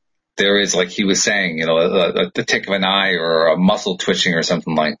expression. there is, like he was saying, the tick of an eye or a muscle twitching or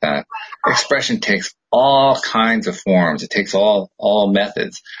something like that. Expression takes all kinds of forms. It takes all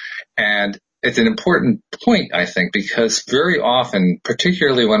methods. And it's an important point, I think, because very often,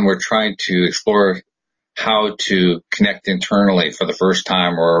 particularly when we're trying to explore how to connect internally for the first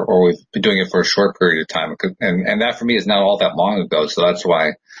time, or we've been doing it for a short period of time, and that for me is not all that long ago, so that's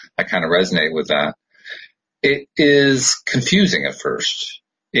why I kind of resonate with that. It is confusing at first.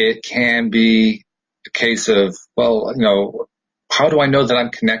 It can be a case of, well, how do I know that I'm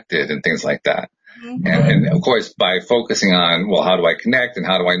connected and things like that? Mm-hmm. And of course, by focusing on, well, how do I connect and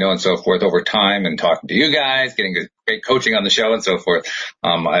how do I know and so forth over time, and talking to you guys, getting great coaching on the show and so forth,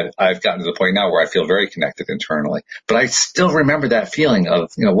 I've gotten to the point now where I feel very connected internally. But I still remember that feeling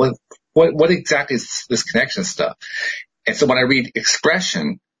of, what exactly is this connection stuff? And so when I read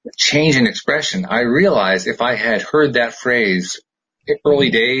expression, change in expression, I realize if I had heard that phrase in early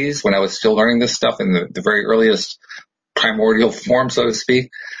days when I was still learning this stuff in the very earliest primordial form, so to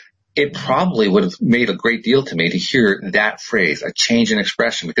speak, it probably would have made a great deal to me to hear that phrase, a change in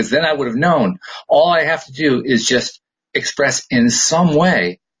expression, because then I would have known all I have to do is just express in some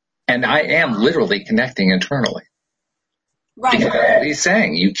way, and I am literally connecting internally. Right. Because he's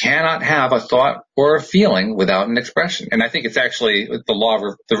saying you cannot have a thought or a feeling without an expression. And I think it's actually the law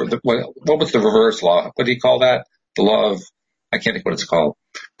of, what was the reverse law? What do you call that? The law of, I can't think what it's called.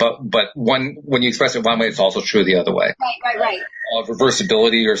 But when you express it one way, it's also true the other way. Right.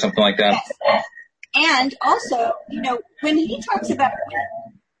 Reversibility or something like that. Yes. And also, when he talks about,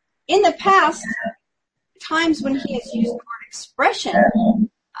 in the past times when he has used the word expression,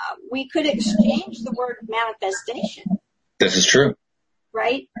 we could exchange the word manifestation. This is true.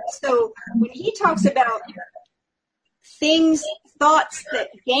 Right? So when he talks about thoughts that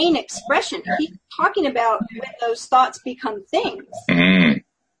gain expression, he's talking about when those thoughts become things. Mm-hmm.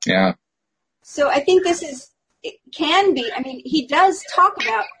 Yeah. So I think it can be, he does talk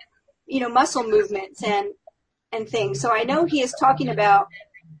about, muscle movements and things. So I know he is talking about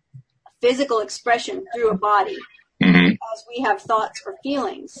physical expression through a body, mm-hmm. as we have thoughts or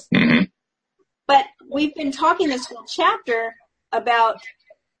feelings. Mm-hmm. But we've been talking this whole chapter about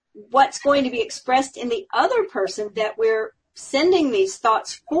what's going to be expressed in the other person that we're sending these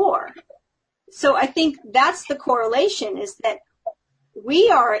thoughts for. So I think that's the correlation, is that we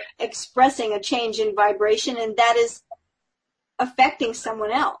are expressing a change in vibration, and that is affecting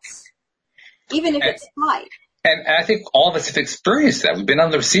someone else, even if it's slight. And I think all of us have experienced that. We've been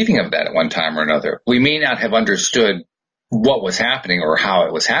on the receiving of that at one time or another. We may not have understood what was happening or how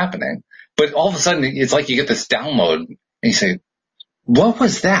it was happening, but all of a sudden it's like you get this download and you say, what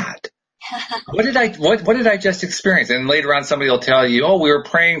was that? What did I just experience? And later on somebody will tell you, oh, we were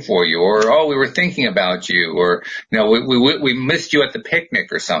praying for you, or, oh, we were thinking about you, or, we missed you at the picnic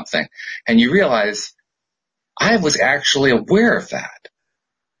or something. And you realize I was actually aware of that.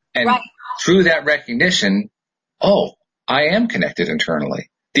 And right. Through that recognition, oh, I am connected internally.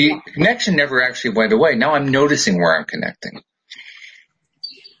 The connection never actually went away. Now I'm noticing where I'm connecting.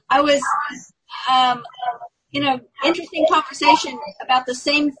 I was in an interesting conversation about the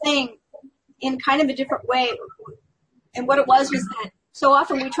same thing in kind of a different way. And what it was that so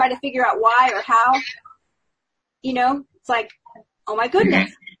often we try to figure out why or how, it's like, oh my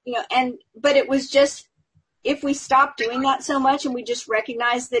goodness, but it was just, if we stop doing that so much and we just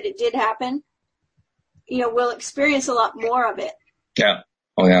recognize that it did happen, we'll experience a lot more of it. Yeah.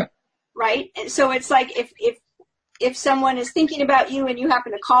 Oh yeah. Right. And so it's like if someone is thinking about you and you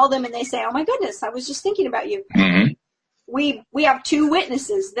happen to call them and they say, oh my goodness, I was just thinking about you. Mm-hmm. We have two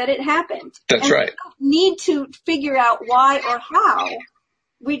witnesses that it happened. That's and right. We don't need to figure out why or how.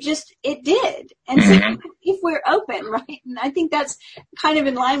 It did. And mm-hmm. so if we're open, right? And I think that's kind of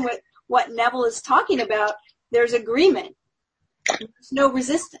in line with what Neville is talking about. There's agreement. There's no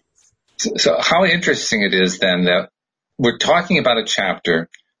resistance. So how interesting it is then that we're talking about a chapter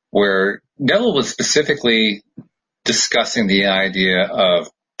where Neville was specifically discussing the idea of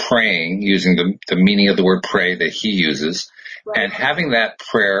praying, using the meaning of the word pray that he uses, right. And having that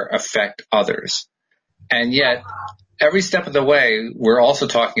prayer affect others. And yet, every step of the way, we're also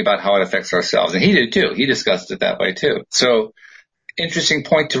talking about how it affects ourselves. And he did too. He discussed it that way too. So, interesting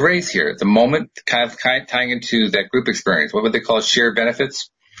point to raise here. The moment kind of tying into that group experience. What would they call shared benefits?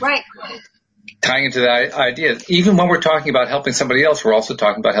 Right. Tying into that idea. Even when we're talking about helping somebody else, we're also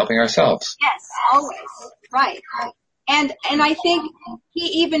talking about helping ourselves. Yes, always. Right. And I think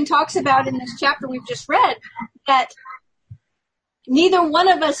he even talks about in this chapter we've just read that neither one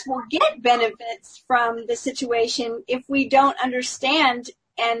of us will get benefits from the situation if we don't understand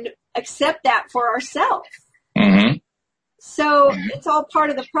and accept that for ourselves. Mm-hmm. So it's all part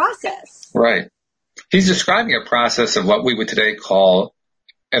of the process. Right. He's describing a process of what we would today call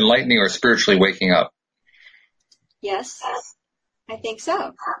enlightening or spiritually waking up. Yes, I think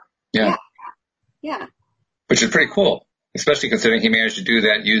so. Yeah. Yeah. Which is pretty cool, especially considering he managed to do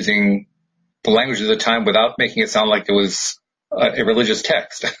that using the language of the time without making it sound like it was a religious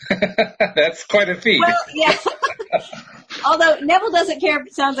text. That's quite a feat. Well, yeah. Although Neville doesn't care if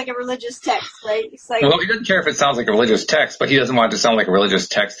it sounds like a religious text, right? It's like, well, he doesn't care if it sounds like a religious text, but he doesn't want it to sound like a religious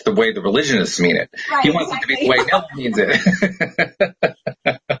text the way the religionists mean it. Right, he wants it to be the way Neville means it.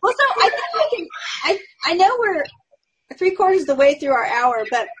 Well, so I think I know we're 3/4 of the way through our hour,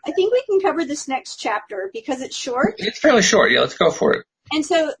 but I think we can cover this next chapter because it's short. It's fairly short. Yeah, let's go for it. And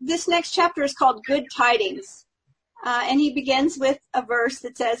so this next chapter is called Good Tidings. And he begins with a verse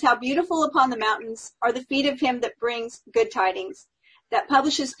that says, how beautiful upon the mountains are the feet of him that brings good tidings, that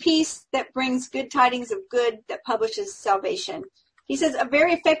publishes peace, that brings good tidings of good, that publishes salvation. He says a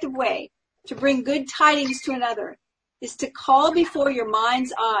very effective way to bring good tidings to another is to call before your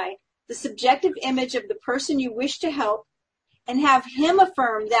mind's eye the subjective image of the person you wish to help and have him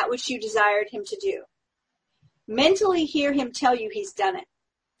affirm that which you desired him to do. Mentally hear him tell you he's done it.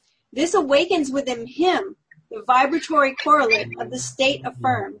 This awakens within him the vibratory correlate of the state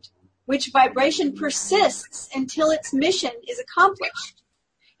affirmed, which vibration persists until its mission is accomplished.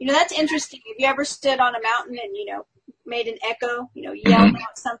 You know, that's interesting. Have you ever stood on a mountain and, made an echo, yelled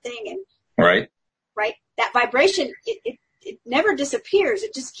out something and right. That vibration, it never disappears.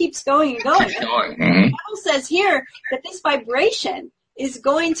 It just keeps going and going. Keeps going. The Bible says here that this vibration is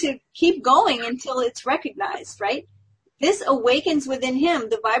going to keep going until it's recognized, right? This awakens within him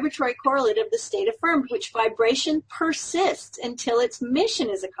the vibratory correlate of the state affirmed, which vibration persists until its mission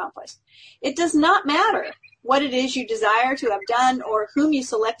is accomplished. It does not matter what it is you desire to have done or whom you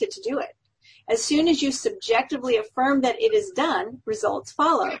selected to do it. As soon as you subjectively affirm that it is done, results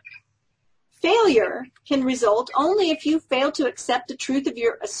follow. Failure can result only if you fail to accept the truth of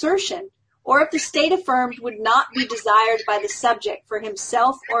your assertion or if the state affirmed would not be desired by the subject for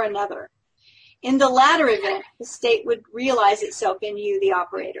himself or another. In the latter event, the state would realize itself in you, the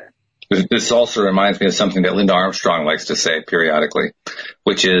operator. This also reminds me of something that Linda Armstrong likes to say periodically,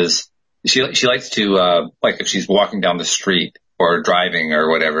 which is she likes to, like if she's walking down the street or driving or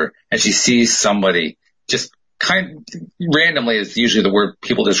whatever, and she sees somebody just randomly is usually the word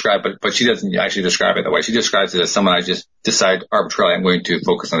people describe, but she doesn't actually describe it that way. She describes it as someone I just decide arbitrarily I'm going to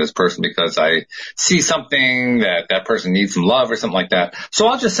focus on this person because I see something that person needs some love or something like that. So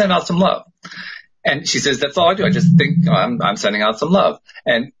I'll just send out some love. And she says, that's all I do. I just think I'm sending out some love.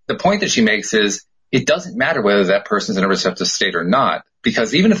 And the point that she makes is it doesn't matter whether that person's in a receptive state or not,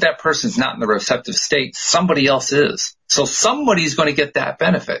 because even if that person's not in the receptive state, somebody else is. So somebody's going to get that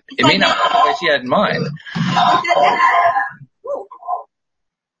benefit. It may not be the way she had in mind.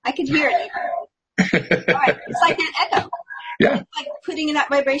 I could hear it. Right. It's like that echo. Yeah. It's like putting that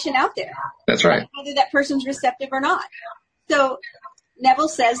vibration out there. That's right. Whether that person's receptive or not. So Neville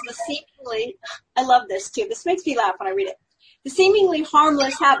says the seemingly, I love this too. This makes me laugh when I read it. The seemingly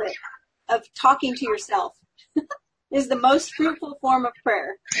harmless habit of talking to yourself is the most fruitful form of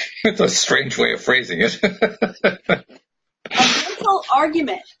prayer. It's a strange way of phrasing it. A mental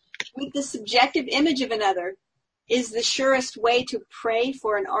argument with the subjective image of another is the surest way to pray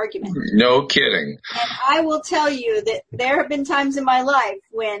for an argument. No kidding. And I will tell you that there have been times in my life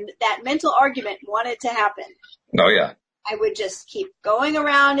when that mental argument wanted to happen. Oh, yeah. I would just keep going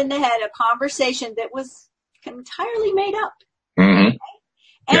around in the head a conversation that was entirely made up. Mm-hmm.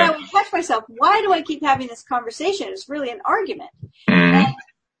 And yeah. I would catch myself, why do I keep having this conversation? It's really an argument. Mm-hmm. And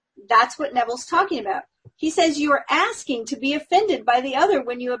that's what Neville's talking about. He says you are asking to be offended by the other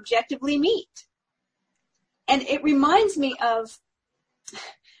when you objectively meet. And it reminds me of,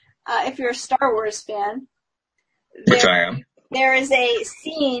 if you're a Star Wars fan. Which I am. There is a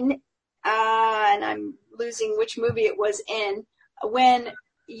scene, and I'm losing which movie it was in, when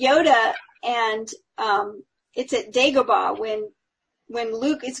Yoda and it's at Dagobah when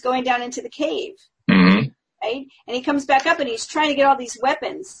Luke is going down into the cave, mm-hmm. right? And he comes back up and he's trying to get all these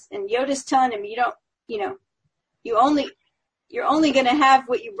weapons, and Yoda's telling him, you're only going to have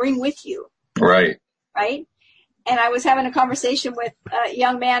what you bring with you. Right. Right? And I was having a conversation with a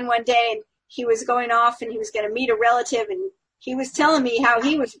young man one day, and he was going off and he was going to meet a relative, and he was telling me how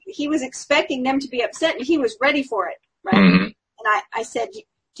he was expecting them to be upset and he was ready for it, right? Mm-hmm. And I said,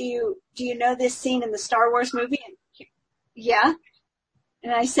 do you know this scene in the Star Wars movie? And yeah.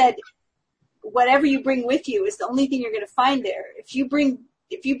 And I said, whatever you bring with you is the only thing you're going to find there. If you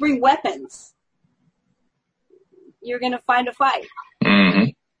bring weapons, you're going to find a fight,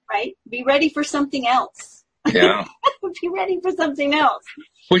 mm-hmm. right? Be ready for something else. Yeah. Be ready for something else.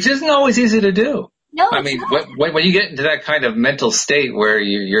 Which isn't always easy to do. No, I mean, when you get into that kind of mental state where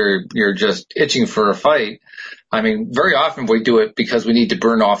you're just itching for a fight, I mean, very often we do it because we need to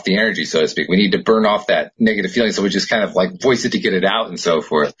burn off the energy, so to speak. We need to burn off that negative feeling, so we just kind of like voice it to get it out and so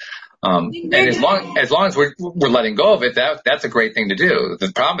forth. And as long as we're letting go of it, that's a great thing to do.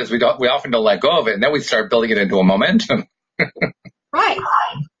 The problem is we often don't let go of it, and then we start building it into a momentum. Right.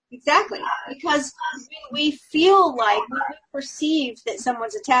 Exactly. Because we feel like we perceive that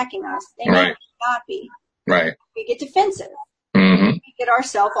someone's attacking us. They may not be. Right. We get defensive. Mm-hmm. We get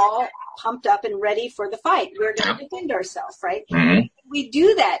ourselves all pumped up and ready for the fight. We're going to defend ourselves, right? Mm-hmm. We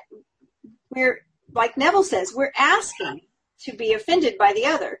do that. We're, like Neville says, we're asking to be offended by the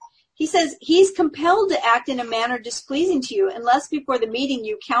other. He says he's compelled to act in a manner displeasing to you unless before the meeting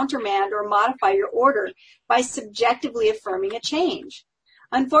you countermand or modify your order by subjectively affirming a change.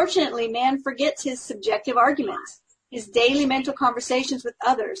 Unfortunately, man forgets his subjective arguments, his daily mental conversations with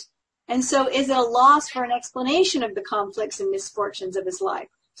others, and so is at a loss for an explanation of the conflicts and misfortunes of his life.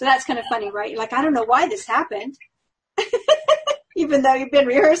 So that's kind of funny, right? You're like, I don't know why this happened, even though you've been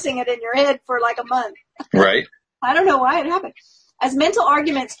rehearsing it in your head for like a month. Right. I don't know why it happened. As mental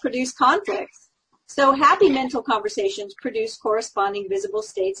arguments produce conflicts, so happy mental conversations produce corresponding visible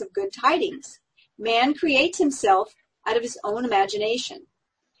states of good tidings. Man creates himself out of his own imagination.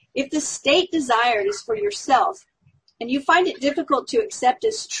 If the state desired is for yourself, and you find it difficult to accept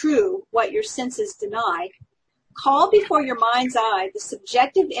as true what your senses deny, call before your mind's eye the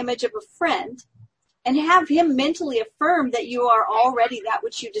subjective image of a friend and have him mentally affirm that you are already that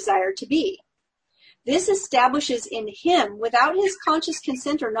which you desire to be. This establishes in him, without his conscious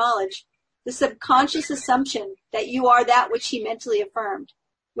consent or knowledge, the subconscious assumption that you are that which he mentally affirmed,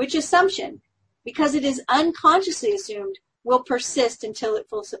 which assumption, because it is unconsciously assumed, will persist until it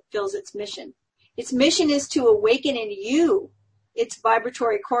fulfills its mission. Its mission is to awaken in you its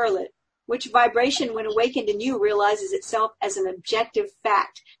vibratory correlate, which vibration, when awakened in you, realizes itself as an objective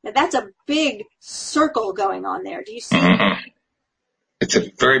fact. Now, that's a big circle going on there. Do you see that? It's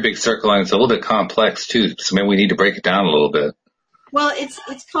a very big circle, and it's a little bit complex, too, so maybe we need to break it down a little bit. Well,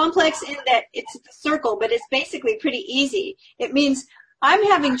 it's complex in that it's a circle, but it's basically pretty easy. It means I'm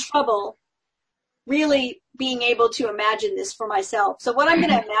having trouble really being able to imagine this for myself. So what I'm going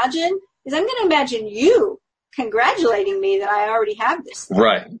to imagine is I'm going to imagine you congratulating me that I already have this thing.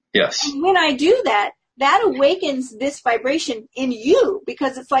 Right, yes. And when I do that, that awakens this vibration in you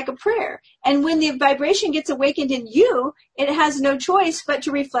because it's like a prayer. And when the vibration gets awakened in you, it has no choice but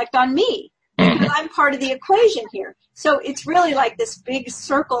to reflect on me because I'm part of the equation here. So it's really like this big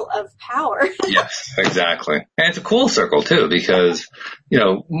circle of power. Yes, exactly. And it's a cool circle, too, because,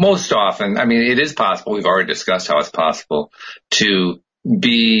 most often, I mean, it is possible, we've already discussed how it's possible, to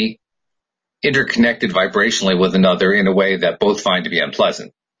be interconnected vibrationally with another in a way that both find to be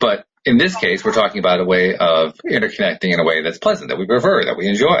unpleasant. But in this case, we're talking about a way of interconnecting in a way that's pleasant, that we prefer, that we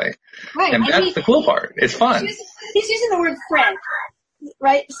enjoy. Right. And that's the cool part. It's fun. He's using the word friend,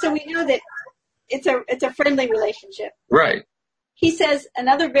 right? So we know that it's a friendly relationship. Right. He says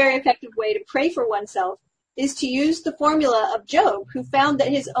another very effective way to pray for oneself is to use the formula of Job, who found that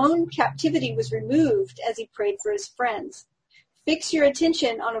his own captivity was removed as he prayed for his friends. Fix your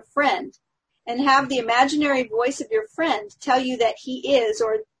attention on a friend and have the imaginary voice of your friend tell you that he is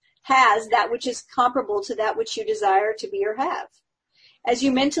or has that which is comparable to that which you desire to be or have. As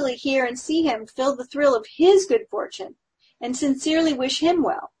you mentally hear and see him, feel the thrill of his good fortune and sincerely wish him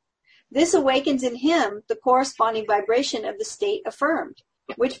well. This awakens in him the corresponding vibration of the state affirmed,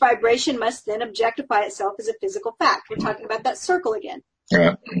 which vibration must then objectify itself as a physical fact. We're talking about that circle again.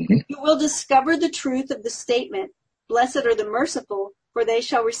 Yeah. Mm-hmm. You will discover the truth of the statement, blessed are the merciful, for they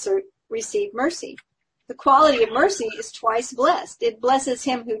shall receive mercy. The quality of mercy is twice blessed. It blesses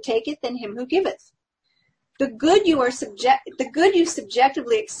him who taketh and him who giveth. The good you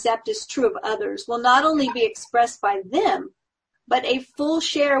subjectively accept as true of others will not only be expressed by them, but a full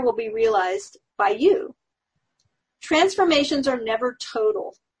share will be realized by you. Transformations are never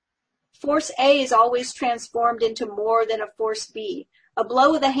total. Force A is always transformed into more than a force B. A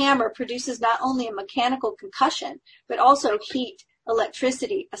blow with a hammer produces not only a mechanical concussion, but also heat,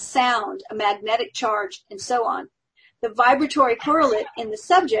 electricity, a sound, a magnetic charge, and so on. The vibratory correlate in the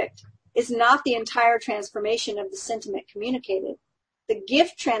subject is not the entire transformation of the sentiment communicated. The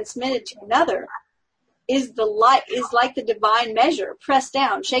gift transmitted to another is like the divine measure, pressed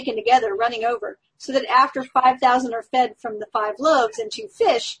down, shaken together, running over, so that after 5,000 are fed from the 5 loaves and 2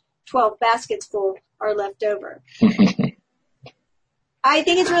 fish, 12 baskets full are left over. I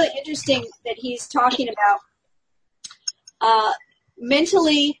think it's really interesting that he's talking about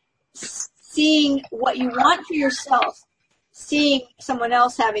mentally seeing what you want for yourself, seeing someone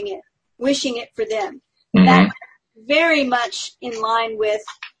else having it, wishing it for them. Mm-hmm. That's very much in line with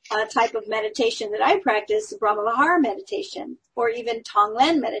a type of meditation that I practice, Brahma-Vihara meditation, or even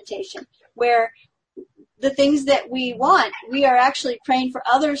Tonglen meditation, where the things that we want, we are actually praying for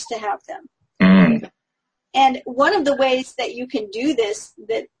others to have them. Mm-hmm. And one of the ways that you can do this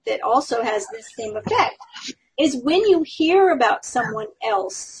that also has this same effect is when you hear about someone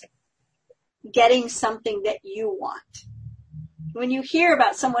else getting something that you want. When you hear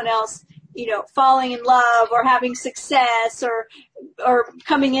about someone else, falling in love or having success or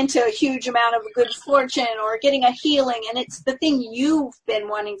coming into a huge amount of good fortune or getting a healing, and it's the thing you've been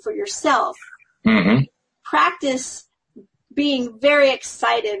wanting for yourself. Mm-hmm. Practice being very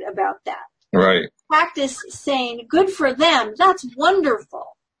excited about that. Right. Practice saying, good for them, that's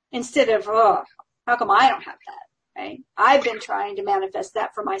wonderful, instead of, oh, how come I don't have that, right? I've been trying to manifest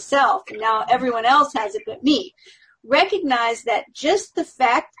that for myself, and now everyone else has it but me. Recognize that just the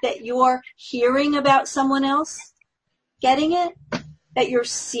fact that you're hearing about someone else getting it, that you're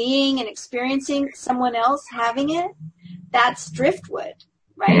seeing and experiencing someone else having it, that's driftwood,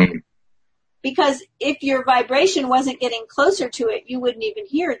 right? Mm-hmm. Because if your vibration wasn't getting closer to it, you wouldn't even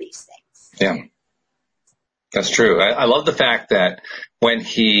hear these things. Yeah. That's true. I love the fact that when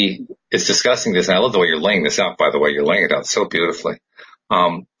he is discussing this, and I love the way you're laying this out, by the way, you're laying it out so beautifully.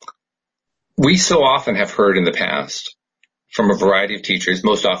 We so often have heard in the past from a variety of teachers,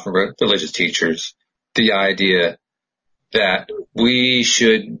 most often religious teachers, the idea that we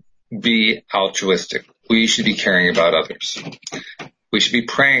should be altruistic. We should be caring about others. We should be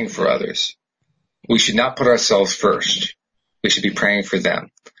praying for others. We should not put ourselves first. We should be praying for them.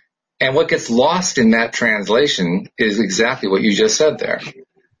 And what gets lost in that translation is exactly what you just said there.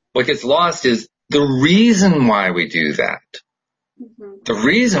 What gets lost is the reason why we do that. Mm-hmm. The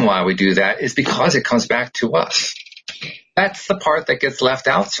reason why we do that is because it comes back to us. That's the part that gets left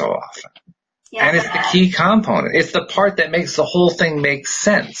out so often. Yeah. And it's the key component. It's the part that makes the whole thing make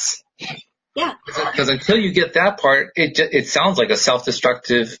sense. Yeah. Because until you get that part, it sounds like a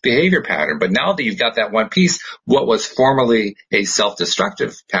self-destructive behavior pattern. But now that you've got that one piece, what was formerly a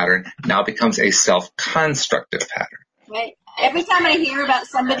self-destructive pattern now becomes a self-constructive pattern. Right. Every time I hear about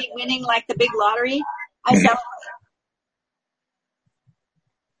somebody winning like the big lottery, I celebrate.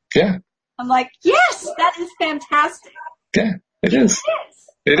 Yeah. I'm like, yes, that is fantastic. Yeah, it is.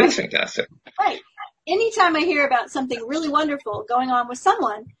 It is fantastic. Right. Anytime I hear about something really wonderful going on with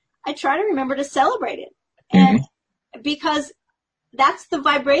someone, I try to remember to celebrate it. And because that's the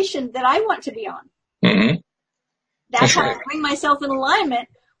vibration that I want to be on. Mm-hmm. That's how I bring myself in alignment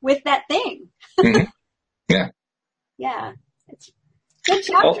with that thing. Mm-hmm. Yeah. Yeah. It's a good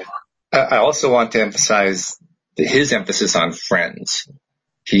chapter. Well, I also want to emphasize his emphasis on friends.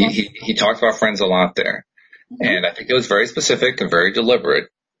 He talked about friends a lot there. Mm-hmm. And I think it was very specific and very deliberate,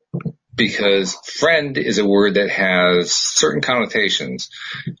 because friend is a word that has certain connotations.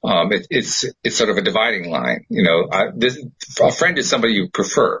 It's sort of a dividing line. A friend is somebody you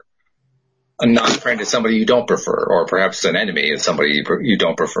prefer. A non-friend is somebody you don't prefer, or perhaps an enemy is somebody you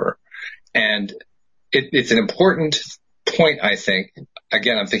don't prefer. And it's an important point, I think.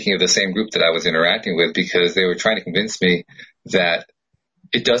 Again, I'm thinking of the same group that I was interacting with, because they were trying to convince me that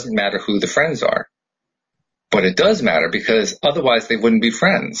it doesn't matter who the friends are. But it does matter, because otherwise they wouldn't be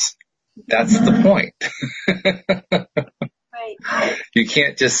friends. That's the point. Right. You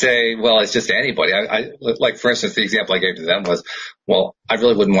can't just say, well, it's just anybody. I like, for instance, the example I gave to them was, well, I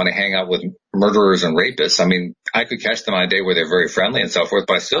really wouldn't want to hang out with murderers and rapists. I mean, I could catch them on a day where they're very friendly and so forth,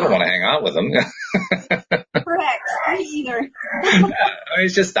 but I still don't want to hang out with them. Correct. Me either.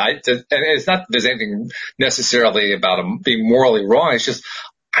 It's just, and it's not that there's anything necessarily about them being morally wrong. It's just,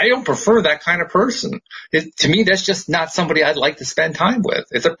 I don't prefer that kind of person. To me, that's just not somebody I'd like to spend time with.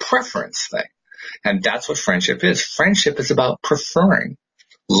 It's a preference thing. And that's what friendship is. Friendship is about preferring.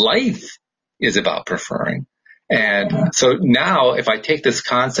 Life is about preferring. And so now, if I take this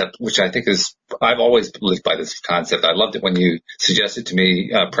concept, which I think is, I've always lived by this concept. I loved it when you suggested to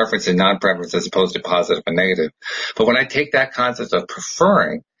me preference and non-preference as opposed to positive and negative. But when I take that concept of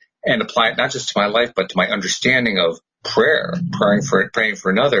preferring and apply it not just to my life, but to my understanding of prayer, praying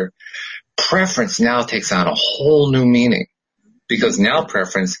for another, preference now takes on a whole new meaning, because now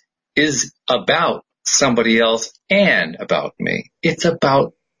preference is about somebody else and about me. It's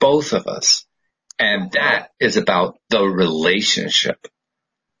about both of us. And that is about the relationship.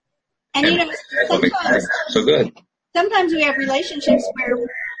 And sometimes, so good. Sometimes we have relationships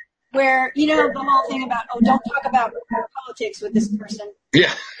where the whole thing about, don't talk about politics with this person.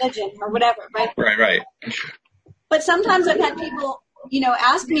 Yeah. Religion or whatever, right? Right. But sometimes I've had people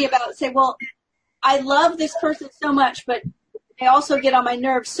ask me about, say, well, I love this person so much, but they also get on my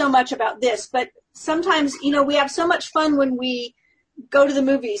nerves so much about this. But sometimes, we have so much fun when we go to the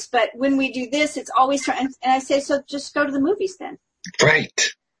movies, but when we do this, it's always and I say, so just go to the movies then.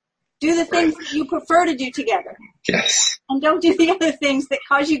 Right. Do the things that you prefer to do together. Yes. And don't do the other things that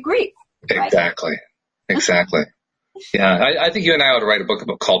cause you grief. Right? Exactly. Yeah, I think you and I ought to write a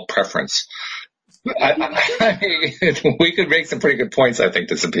book called Preference. I mean, we could make some pretty good points, I think,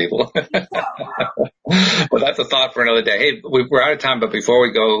 to some people. Well, that's a thought for another day. Hey, we're out of time, but before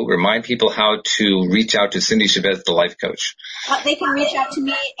we go, remind people how to reach out to Cindy Chavez, the life coach. They can reach out to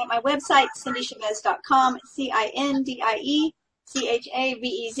me at my website, cindychavez.com, CINDIECHAVEZ.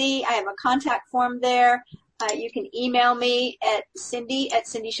 I have a contact form there. You can email me at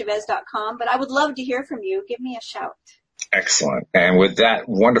cindy@cindychavez.com, but I would love to hear from you. Give me a shout. Excellent. And with that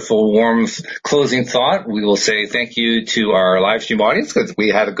wonderful, warm closing thought, we will say thank you to our live stream audience, because we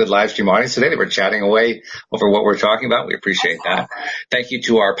had a good live stream audience today. They were chatting away over what we're talking about. We appreciate that. Thank you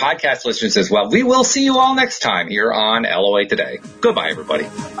to our podcast listeners as well. We will see you all next time here on LOA Today. Goodbye, everybody.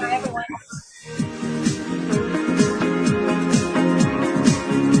 Bye, everyone.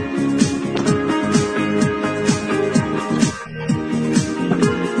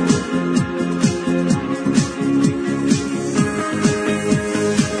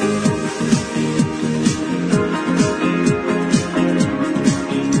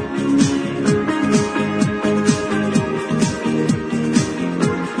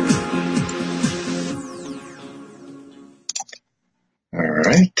 All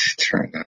right. Turn that